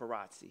hire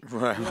paparazzi.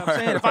 Right. You know what I'm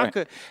saying? If I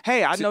could,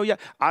 hey, I know y'all.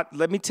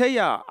 Let me tell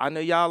y'all. I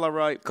know y'all are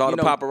right. Call the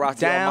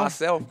paparazzi down. On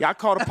myself. Y'all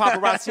call the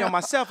paparazzi on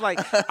myself.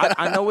 Like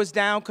I know it's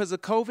down because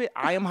of COVID.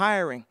 I am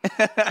hiring.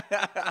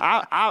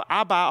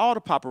 I buy all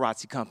the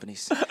paparazzi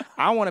companies.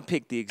 I want to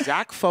pick the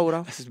exact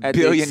photo. This is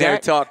billionaire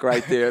talk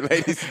right there,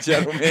 ladies and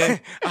gentlemen.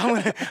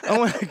 I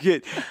want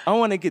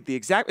to get the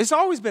exact. It's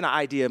always been an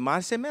idea of mine.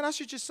 I said, man, I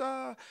should just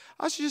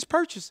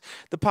purchase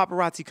the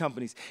paparazzi companies.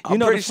 I'm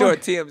pretty sure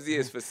TMZ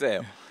is for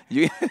sale.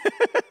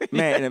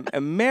 Man, in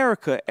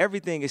America,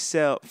 everything is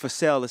for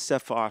sale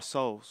except for our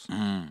souls.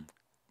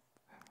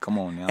 Come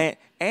on now.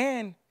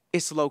 And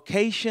it's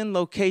location.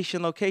 Now,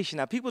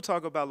 people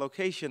talk about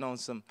location on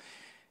some.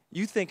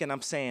 You thinking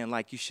I'm saying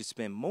like you should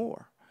spend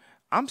more.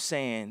 I'm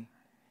saying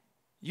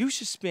you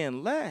should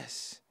spend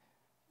less.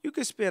 You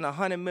could spend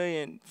 $100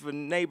 million for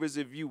neighbors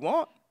if you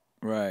want.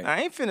 Right.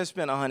 I ain't finna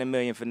spend $100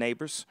 million for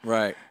neighbors.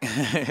 Right.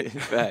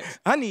 Facts.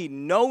 I need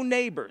no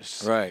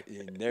neighbors. Right.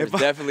 Yeah, there's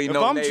definitely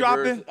no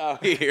neighbors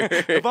out here.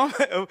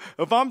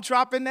 If I'm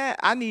dropping that,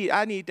 I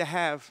need to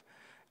have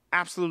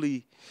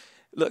absolutely.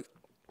 Look.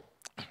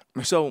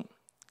 So,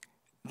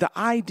 the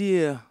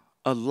idea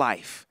of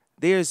life.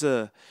 There's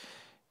some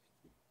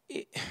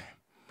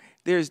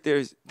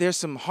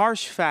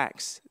harsh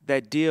facts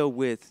that deal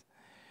with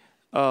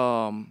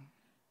the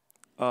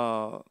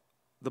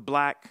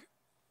black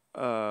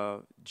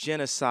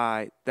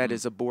genocide that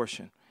is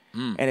abortion.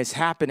 And it's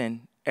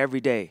happening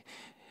every day.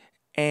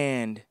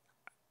 And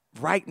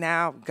right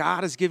now,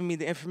 God has given me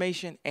the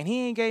information, and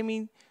he ain't gave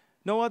me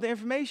no other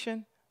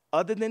information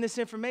other than this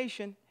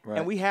information. Right.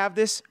 And we have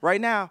this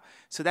right now.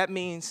 So that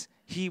means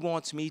he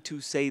wants me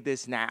to say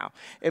this now.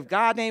 If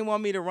God didn't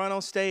want me to run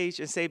on stage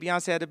and say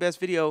Beyonce had the best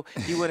video,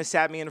 he wouldn't have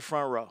sat me in the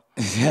front row.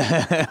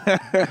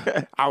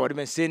 I would have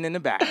been sitting in the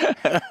back.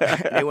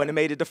 They wouldn't have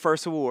made it the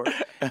first award.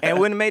 And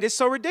wouldn't have made it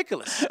so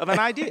ridiculous of an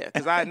idea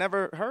because I had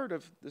never heard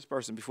of this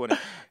person before.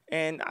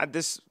 And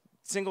this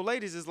Single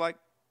Ladies is like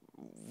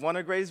one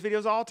of the greatest videos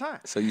of all time.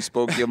 So you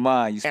spoke your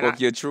mind. You spoke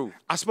your truth.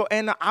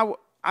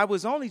 I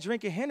was only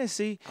drinking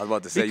Hennessy. I was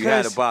about to say you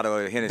had a bottle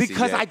of Hennessy.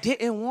 Because I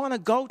didn't want to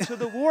go to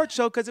the award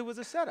show because it was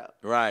a setup.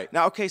 Right.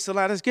 Now, okay, so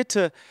now let's get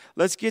to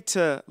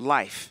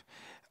life.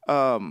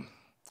 In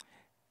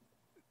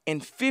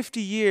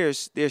 50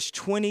 years, there's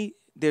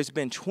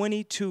been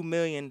 22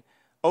 million,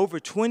 over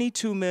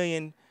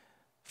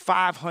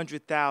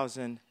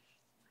 22,500,000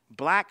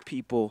 black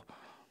people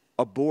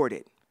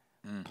aborted,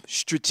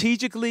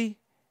 strategically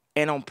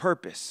and on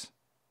purpose.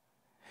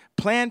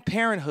 Planned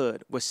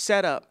Parenthood was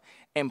set up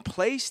and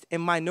placed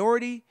in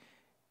minority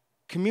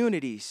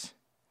communities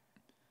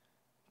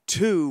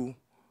to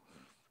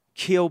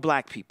kill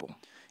black people.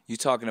 You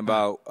talking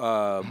about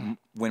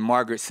when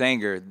Margaret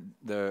Sanger,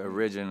 the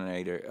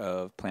originator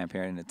of Planned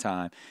Parenthood at the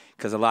time,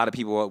 because a lot of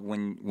people,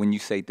 when you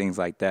say things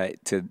like that,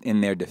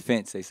 in their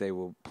defense, they say,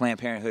 well, Planned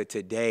Parenthood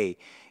today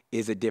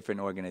is a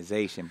different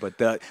organization. But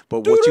what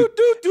you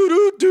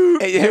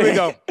here we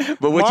go.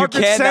 But what Margaret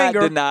you cannot Sanger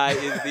deny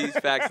is these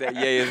facts that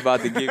Ye is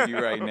about to give you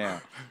right now.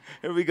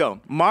 Here we go.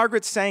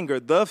 Margaret Sanger,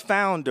 the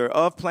founder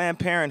of Planned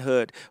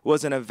Parenthood,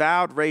 was an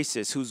avowed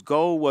racist whose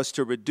goal was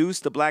to reduce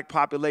the black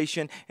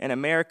population in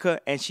America,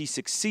 and she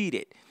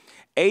succeeded.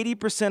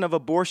 80% of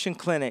abortion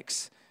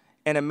clinics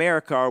in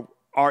America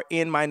are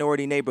in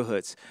minority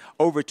neighborhoods.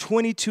 Over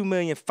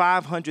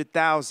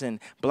 22,500,000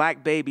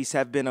 black babies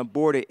have been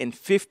aborted in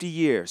 50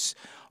 years.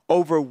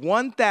 Over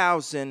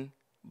 1,000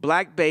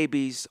 black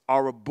babies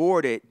are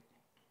aborted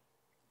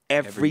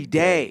every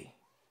day.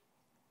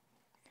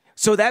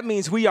 So that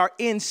means we are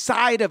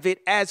inside of it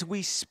as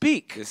we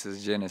speak. This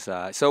is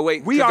genocide. So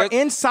wait, we are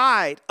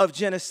inside of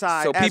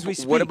genocide as we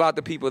speak. What about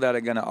the people that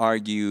are going to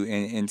argue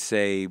and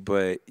say,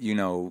 but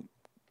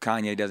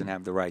Kanye doesn't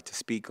have the right to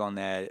speak on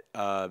that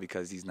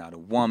because he's not a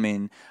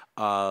woman.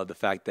 The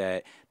fact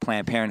that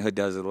Planned Parenthood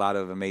does a lot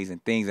of amazing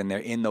things and they're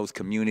in those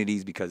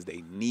communities because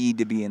they need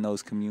to be in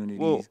those communities.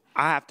 Well,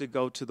 I have to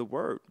go to the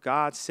word.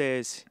 God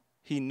says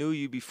he knew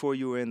you before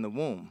you were in the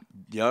womb.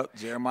 Yep,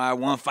 Jeremiah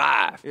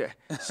 1:5. Yeah.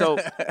 So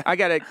I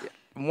got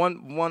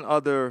one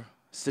other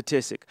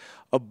statistic.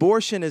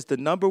 Abortion is the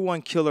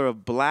 #1 killer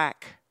of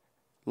black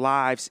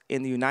lives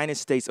in the United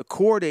States,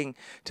 according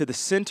to the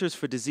Centers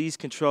for Disease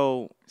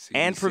Control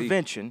and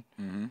Prevention.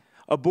 Mm-hmm.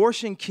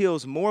 Abortion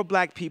kills more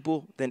black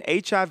people than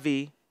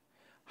HIV,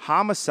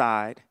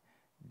 homicide,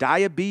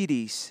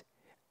 diabetes,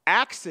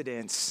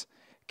 accidents,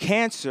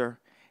 cancer,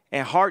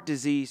 and heart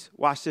disease.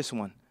 Watch this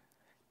one.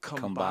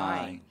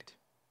 Combined.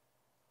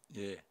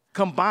 Yeah.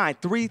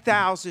 Combined,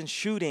 3,000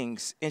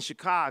 shootings in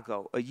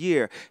Chicago a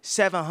year,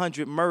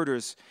 700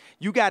 murders.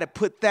 You got to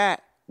put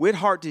that with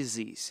heart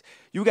disease.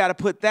 You got to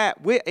put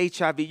that with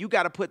HIV. You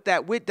got to put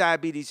that with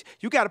diabetes.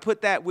 You got to put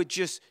that with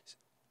just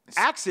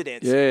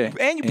accidents. Yeah,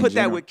 and you put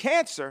that with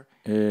cancer.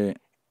 Yeah.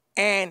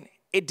 And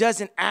it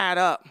doesn't add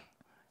up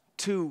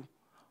to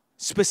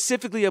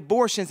specifically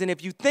abortions. And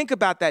if you think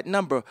about that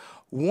number,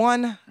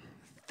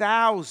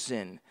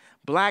 1,000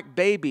 black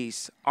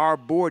babies are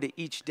aborted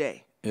each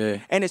day.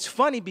 Yeah. And it's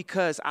funny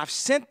because I've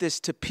sent this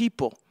to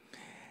people,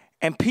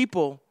 and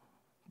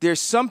there's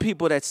some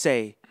people that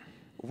say,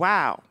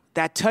 wow,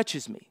 that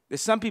touches me.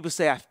 There's some people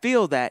say, I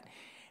feel that.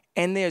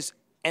 And there's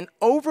an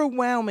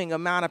overwhelming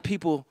amount of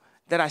people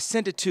that I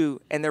sent it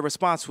to, and their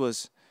response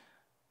was,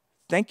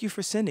 thank you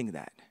for sending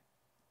that.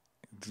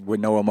 With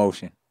no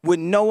emotion. With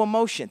no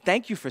emotion.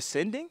 Thank you for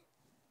sending?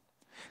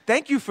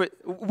 Thank you for,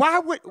 why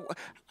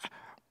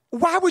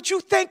would you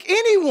thank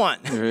anyone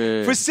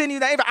for sending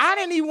that? I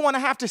didn't even want to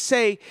have to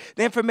say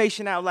the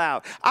information out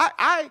loud.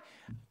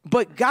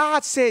 But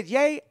God said,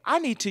 "Yay, I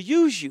need to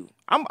use you.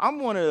 I'm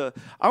one of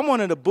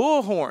the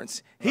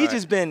bullhorns. He's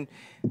just been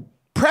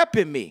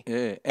prepping me,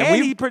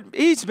 and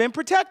he's been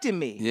protecting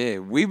me." Yeah,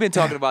 we've been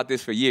talking about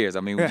this for years. I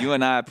mean, you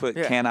and I put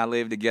 "Can I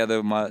Live Together,"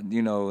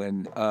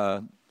 and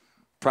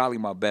probably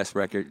my best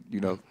record,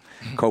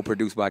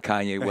 co-produced by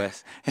Kanye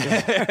West.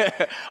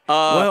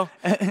 Well,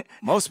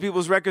 most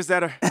people's records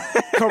that are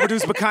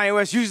co-produced by Kanye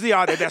West usually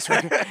are their best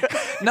record.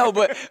 No,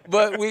 but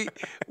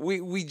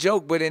we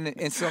joke, but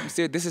in some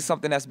serious, this is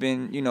something that's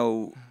been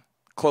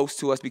close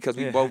to us because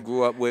we both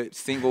grew up with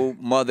single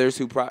mothers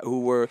who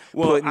were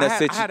put in a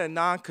situation. I had a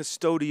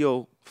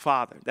non-custodial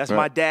father. That's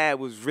my dad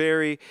was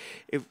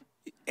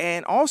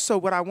and also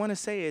what I want to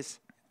say is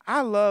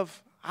I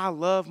love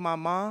my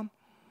mom.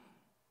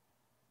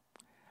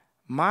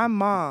 My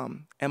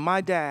mom and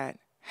my dad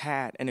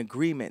had an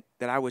agreement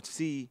that I would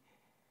see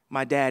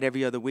my dad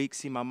every other week,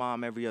 see my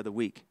mom every other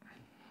week.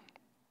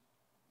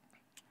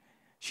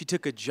 She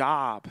took a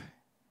job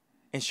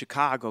in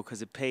Chicago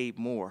because it paid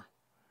more.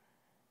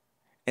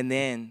 And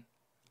then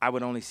I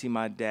would only see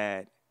my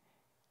dad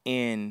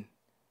on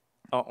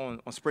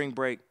spring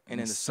break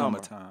and in the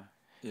summertime.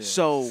 Yeah,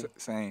 so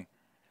same.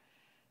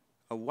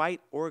 a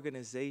white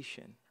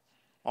organization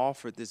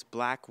offered this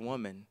black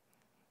woman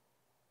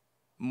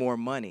more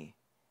money,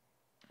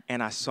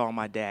 and I saw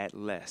my dad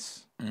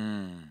less.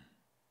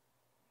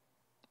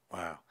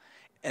 Wow.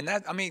 And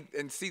that, I mean,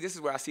 and see, this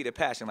is where I see the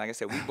passion. Like I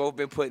said, we've both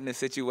been put in the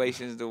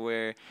situations to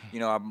where, you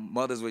know, our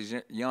mothers was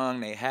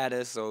young, they had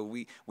us, so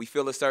we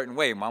feel a certain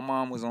way. My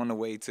mom was on the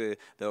way to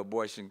the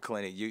abortion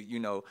clinic. You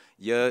know,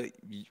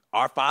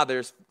 our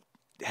fathers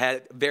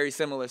had very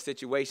similar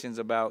situations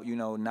about, you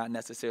know, not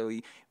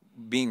necessarily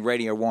being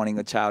ready or wanting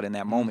a child in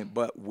that moment,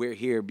 but we're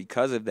here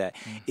because of that.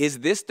 Is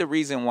this the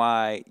reason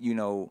why, you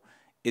know,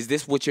 is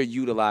this what you're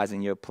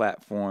utilizing your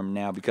platform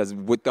now? Because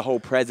with the whole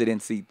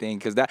presidency thing,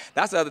 because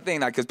that's the other thing.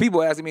 Like, because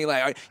people asking me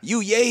like, "Are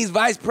you Ye's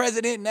vice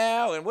president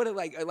now?" And what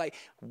like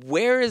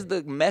where is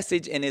the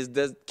message? And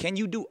can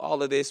you do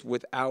all of this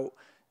without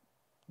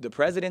the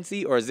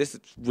presidency, or is this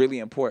really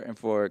important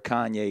for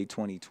Kanye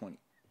 2020?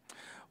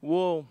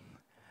 Well,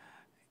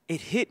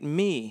 it hit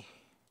me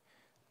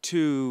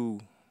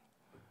to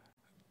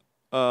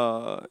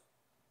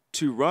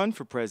run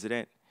for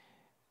president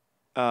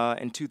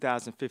in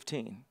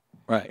 2015.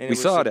 Right, and we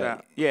saw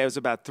that. Yeah, it was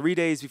about 3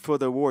 days before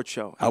the award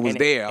show. I was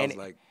there. I was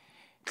like,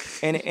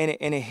 and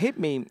it hit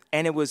me,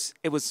 and it was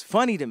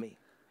funny to me,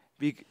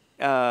 when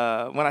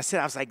I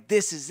said, I was like,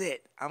 this is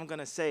it. I'm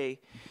gonna say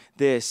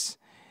this,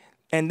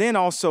 and then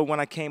also when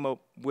I came up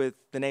with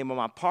the name of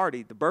my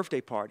party, the birthday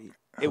party.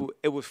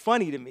 It was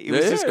funny to me. It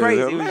was just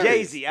crazy. It was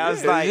Jay-Z. I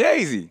was like,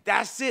 Jay-Z.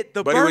 That's it.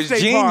 But birthday it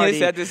was genius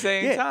party. at the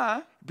same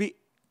time.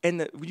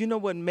 And you know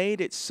what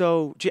made it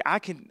so? I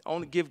can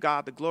only give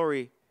God the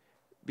glory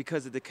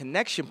because of the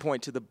connection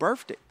point to the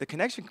birthday. The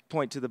connection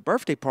point to the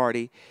birthday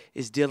party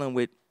is dealing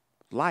with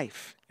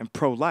life and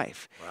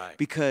pro-life. Right.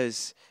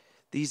 Because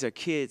these are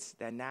kids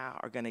that now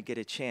are going to get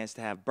a chance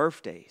to have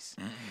birthdays.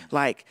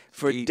 Like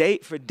for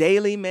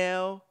Daily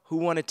Mail, who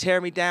want to tear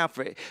me down,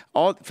 for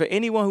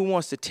anyone who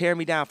wants to tear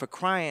me down for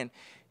crying,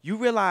 you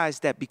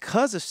realize that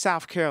because of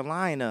South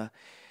Carolina,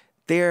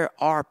 there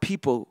are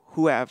people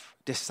who have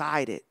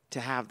decided to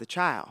have the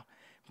child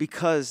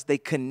because they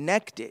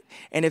connected.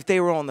 And if they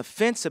were on the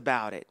fence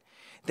about it,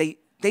 they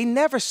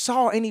never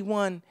saw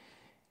anyone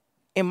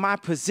in my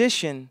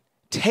position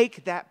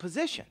take that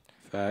position.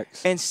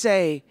 Facts. And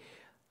say,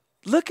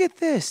 look at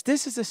this.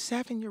 This is a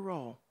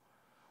 7-year-old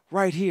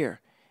right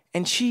here.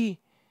 And she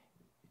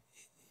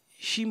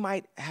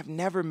might have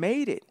never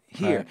made it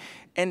here. Right.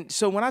 And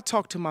so when I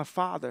talked to my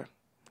father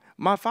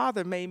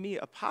made me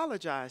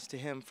apologize to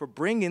him for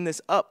bringing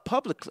this up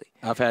publicly.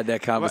 I've had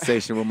that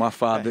conversation with my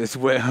father as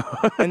well.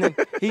 And then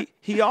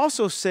he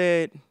also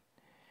said,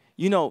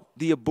 you know,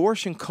 the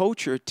abortion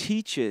culture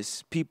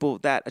teaches people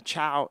that a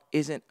child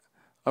isn't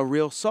a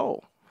real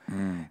soul.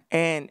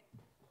 And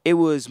it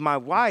was my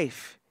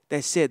wife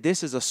that said,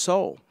 this is a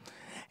soul.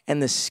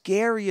 And the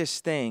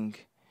scariest thing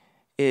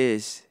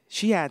is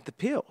she had the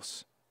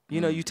pills. You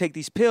know, you take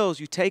these pills,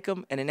 you take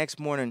them, and the next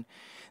morning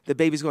the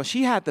baby's gone.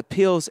 She had the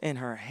pills in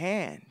her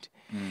hand.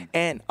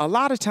 And a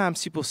lot of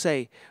times people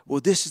say,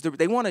 well,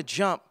 they want to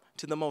jump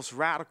to the most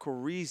radical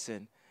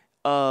reason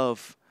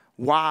of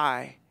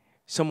why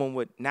someone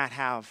would not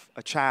have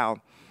a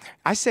child.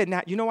 I said,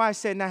 you know why I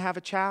said not have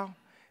a child?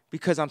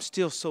 Because I'm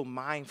still so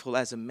mindful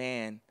as a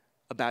man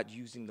about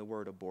using the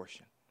word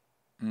abortion.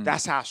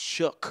 That's how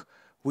shook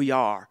we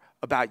are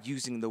about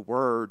using the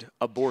word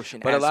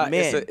abortion as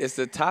men. It's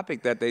a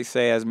topic that they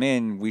say as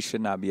men, we should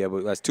not be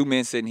able, as two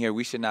men sitting here,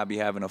 we should not be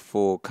having a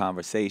full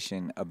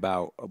conversation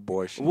about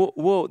abortion.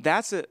 Well,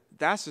 that's a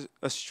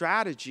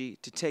strategy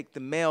to take the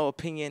male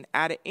opinion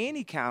out of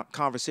any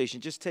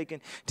conversation, just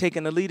taking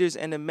the leaders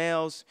and the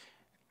males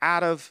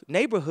out of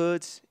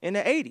neighborhoods in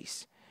the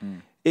 80s.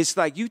 It's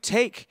like you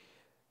take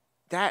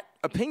that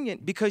opinion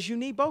because you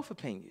need both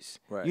opinions.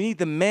 Right. You need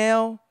the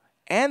male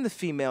and the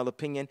female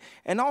opinion.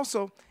 And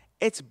also,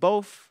 it's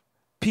both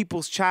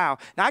people's child.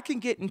 Now, I can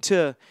get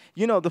into,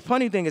 you know, the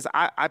funny thing is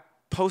I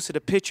posted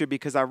a picture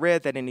because I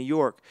read that in New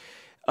York.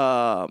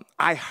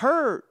 I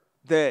heard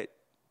that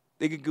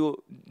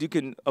you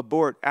can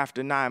abort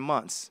after 9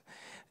 months.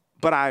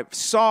 But I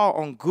saw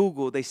on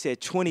Google, they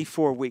said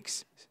 24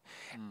 weeks.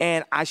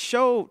 And I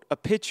showed a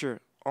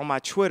picture on my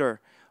Twitter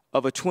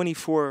of a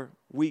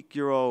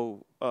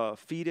 24-week-year-old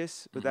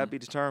fetus. Would that be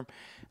the term?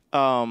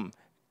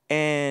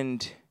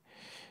 And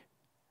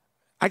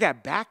I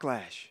got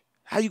backlash.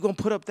 How you gonna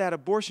put up that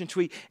abortion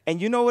tweet?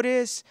 And you know what it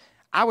is?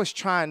 I was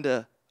trying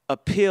to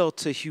appeal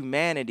to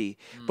humanity.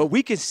 But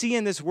we can see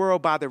in this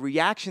world by the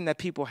reaction that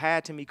people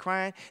had to me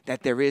crying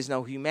that there is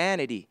no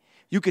humanity.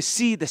 You could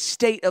see the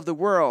state of the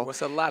world.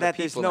 What's a lot of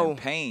people in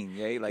pain,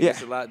 yeah? Like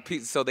it's a lot of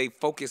people, so they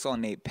focus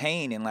on their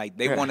pain and like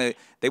they want to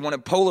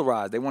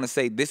polarize. They want to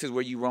say this is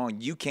where you wrong.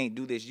 You can't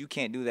do this. You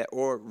can't do that,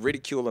 or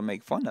ridicule or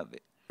make fun of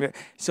it. Yeah.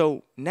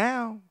 So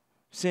now,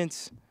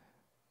 since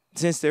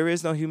there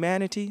is no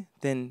humanity,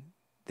 then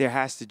there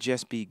has to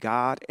just be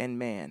God and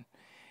man,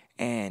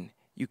 and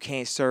you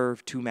can't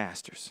serve two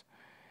masters.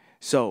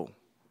 So,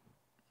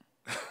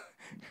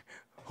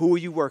 who are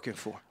you working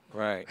for?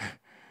 Right,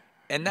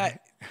 and that's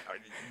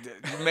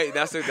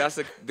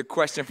the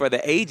question for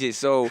the ages.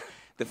 So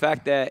the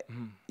fact that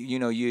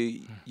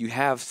you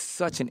have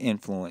such an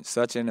influence,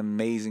 such an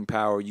amazing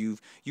power.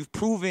 You've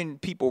proven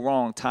people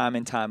wrong time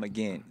and time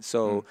again.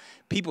 So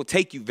people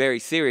take you very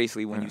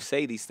seriously when you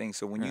say these things.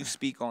 So when you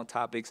speak on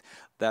topics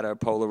that are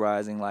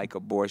polarizing, like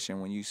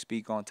abortion, when you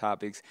speak on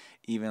topics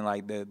even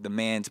like the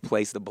man's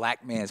place, the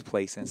black man's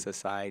place in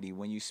society,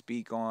 when you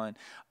speak on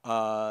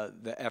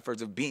the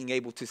efforts of being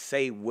able to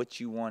say what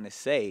you want to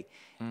say,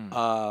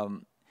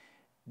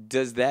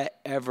 does that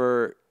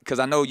ever, because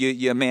I know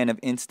you're a man of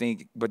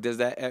instinct, but does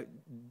that,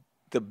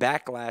 the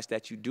backlash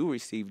that you do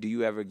receive, do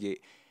you ever get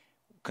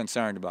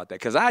concerned about that?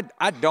 Because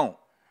I don't,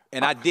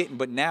 and I didn't,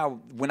 but now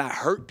when I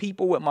hurt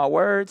people with my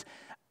words,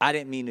 I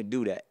didn't mean to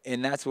do that.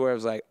 And that's where I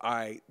was like, all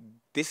right,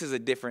 this is a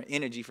different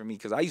energy for me,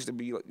 because I used to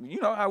be like,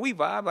 you know how we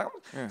vibe, like,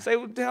 say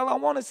what the hell I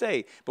want to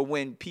say. But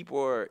when people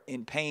are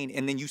in pain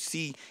and then you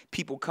see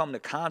people come to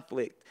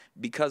conflict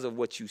because of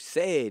what you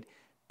said,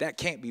 that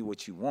can't be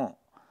what you want.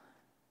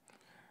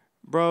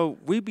 Bro,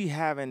 we be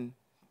having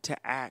to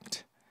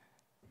act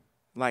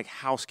like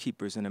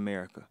housekeepers in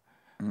America.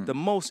 The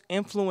most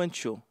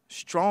influential,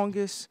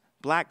 strongest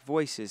black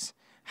voices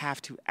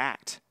have to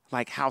act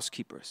like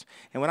housekeepers.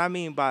 And what I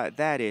mean by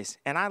that is,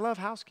 and I love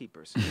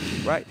housekeepers,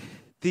 right?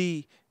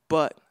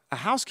 But a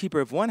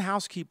housekeeper, if one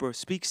housekeeper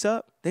speaks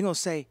up, they're going to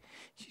say,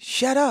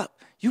 shut up,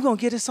 you're going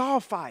to get us all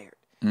fired.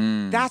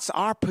 That's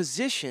our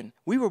position.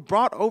 We were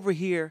brought over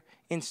here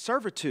in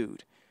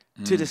servitude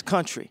to this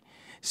country.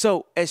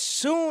 So as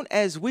soon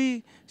as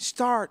we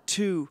start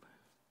to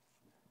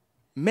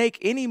make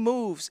any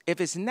moves, if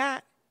it's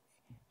not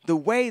the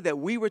way that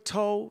we were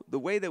told, the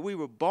way that we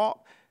were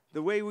bought,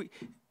 the way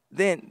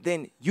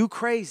then you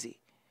crazy.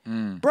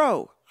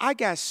 Bro, I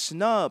got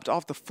snubbed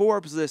off the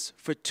Forbes list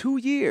for 2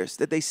 years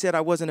that they said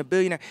I wasn't a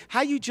billionaire.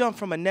 How you jump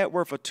from a net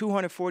worth of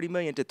 $240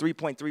 million to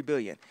 $3.3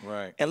 billion?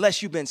 Right.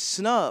 Unless you've been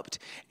snubbed.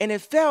 And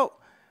it felt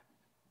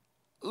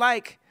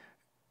like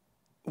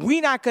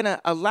we're not going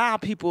to allow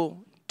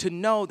people to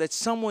know that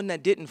someone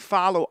that didn't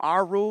follow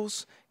our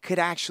rules could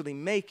actually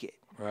make it.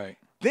 Right.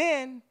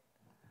 Then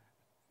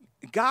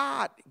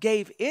God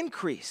gave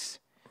increase.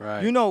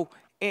 Right. You know,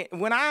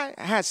 when I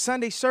had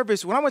Sunday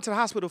service, when I went to the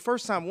hospital the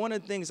first time, one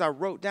of the things I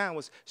wrote down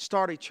was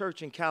start a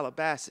church in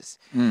Calabasas.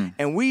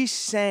 And we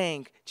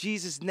sang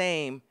Jesus'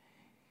 name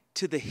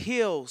to the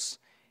hills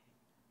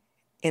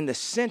in the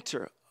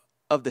center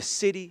of the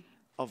city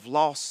of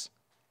Los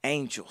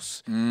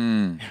Angeles.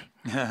 Well,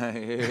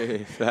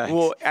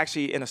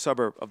 actually, in a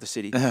suburb of the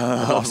city of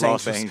Los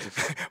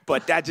Angeles.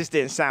 But that just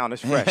didn't sound as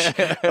fresh.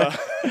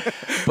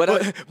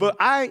 But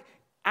I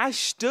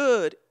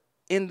stood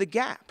in the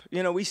gap.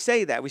 You know, we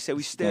say that. We say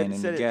we stand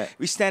in the gap.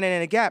 We standing in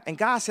the gap. And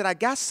God said, I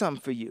got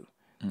something for you.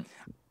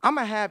 I'm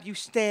going to have you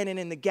standing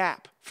in the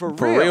gap for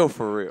real.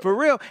 For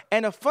real.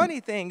 And the funny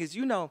thing is,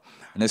 you know.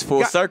 And it's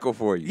full circle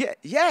for you. Yeah,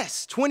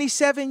 yes,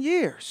 27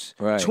 years.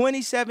 Right.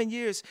 27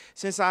 years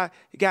since I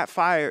got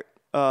fired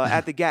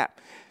at the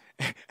Gap.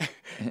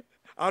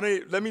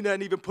 Let me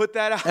not even put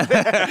that out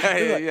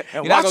there.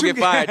 You're not going to get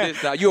fired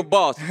this time. You're a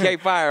boss. You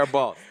can't fire a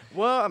boss.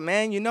 Well,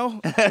 man, you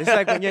know, it's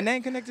like when your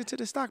name connected to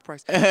the stock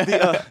price.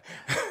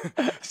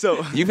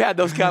 So you've had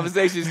those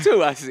conversations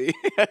too, I see.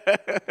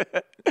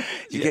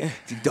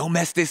 Don't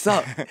mess this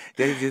up.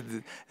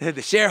 The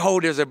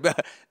shareholders are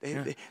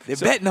they're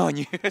betting on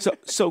you.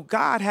 So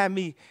God had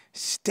me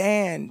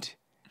stand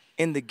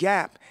in the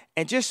gap,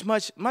 and just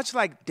much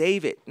like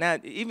David. Now,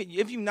 even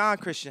if you're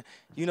non-Christian,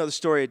 you know the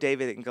story of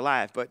David and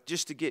Goliath. But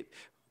just to get,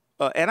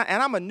 and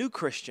I'm a new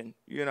Christian.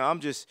 You know,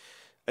 I'm just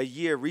a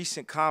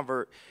recent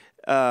convert.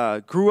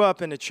 Grew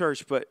up in the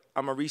church, but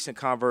I'm a recent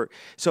convert.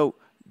 So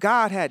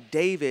God had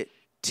David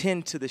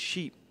tend to the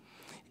sheep.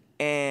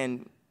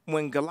 And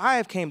when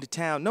Goliath came to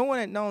town, no one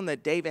had known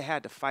that David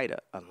had to fight a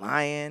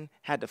lion,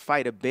 had to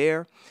fight a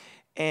bear.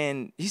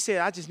 And he said,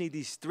 I just need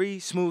these 3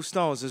 smooth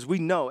stones. As we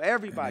know,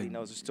 everybody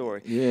knows the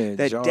story. Yeah,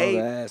 that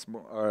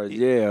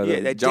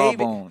that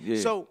jawbone. Yeah.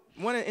 So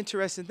one of the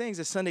interesting things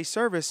at Sunday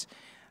service,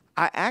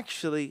 I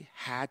actually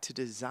had to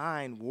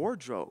design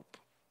wardrobe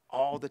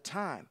all the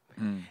time.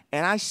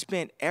 And I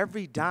spent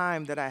every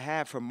dime that I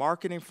had for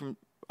marketing from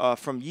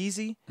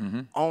Yeezy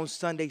on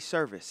Sunday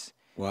service.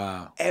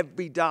 Wow.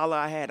 Every dollar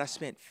I had, I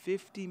spent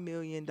 $50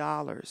 million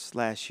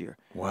last year.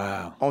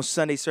 Wow. On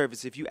Sunday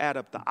service. If you add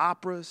up the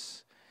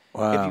operas,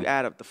 wow. If you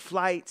add up the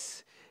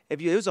flights,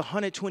 there was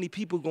 120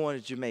 people going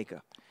to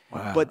Jamaica.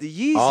 Wow. But the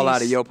Yeezys. All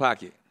out of your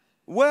pocket.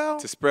 Well.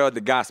 To spread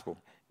the gospel.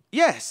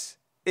 Yes.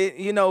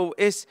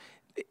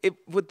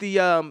 With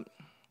the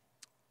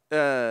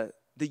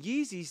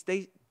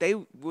Yeezys, they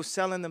were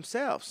selling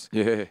themselves.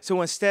 Yeah.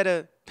 So instead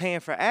of paying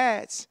for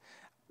ads,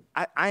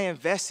 I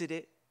invested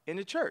it in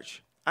the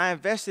church. I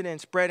invested in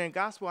spreading the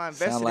gospel. I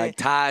invested Sound like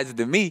tithes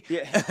to me.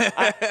 Yeah.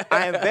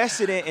 I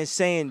invested in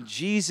saying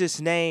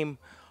Jesus' name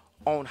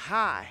on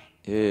high.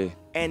 Yeah.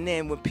 And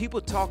then when people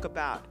talk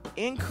about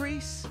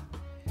increase,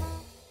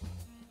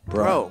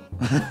 bro.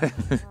 Look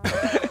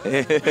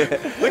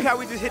how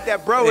we just hit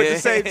that bro at the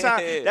same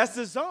time. That's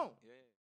the zone.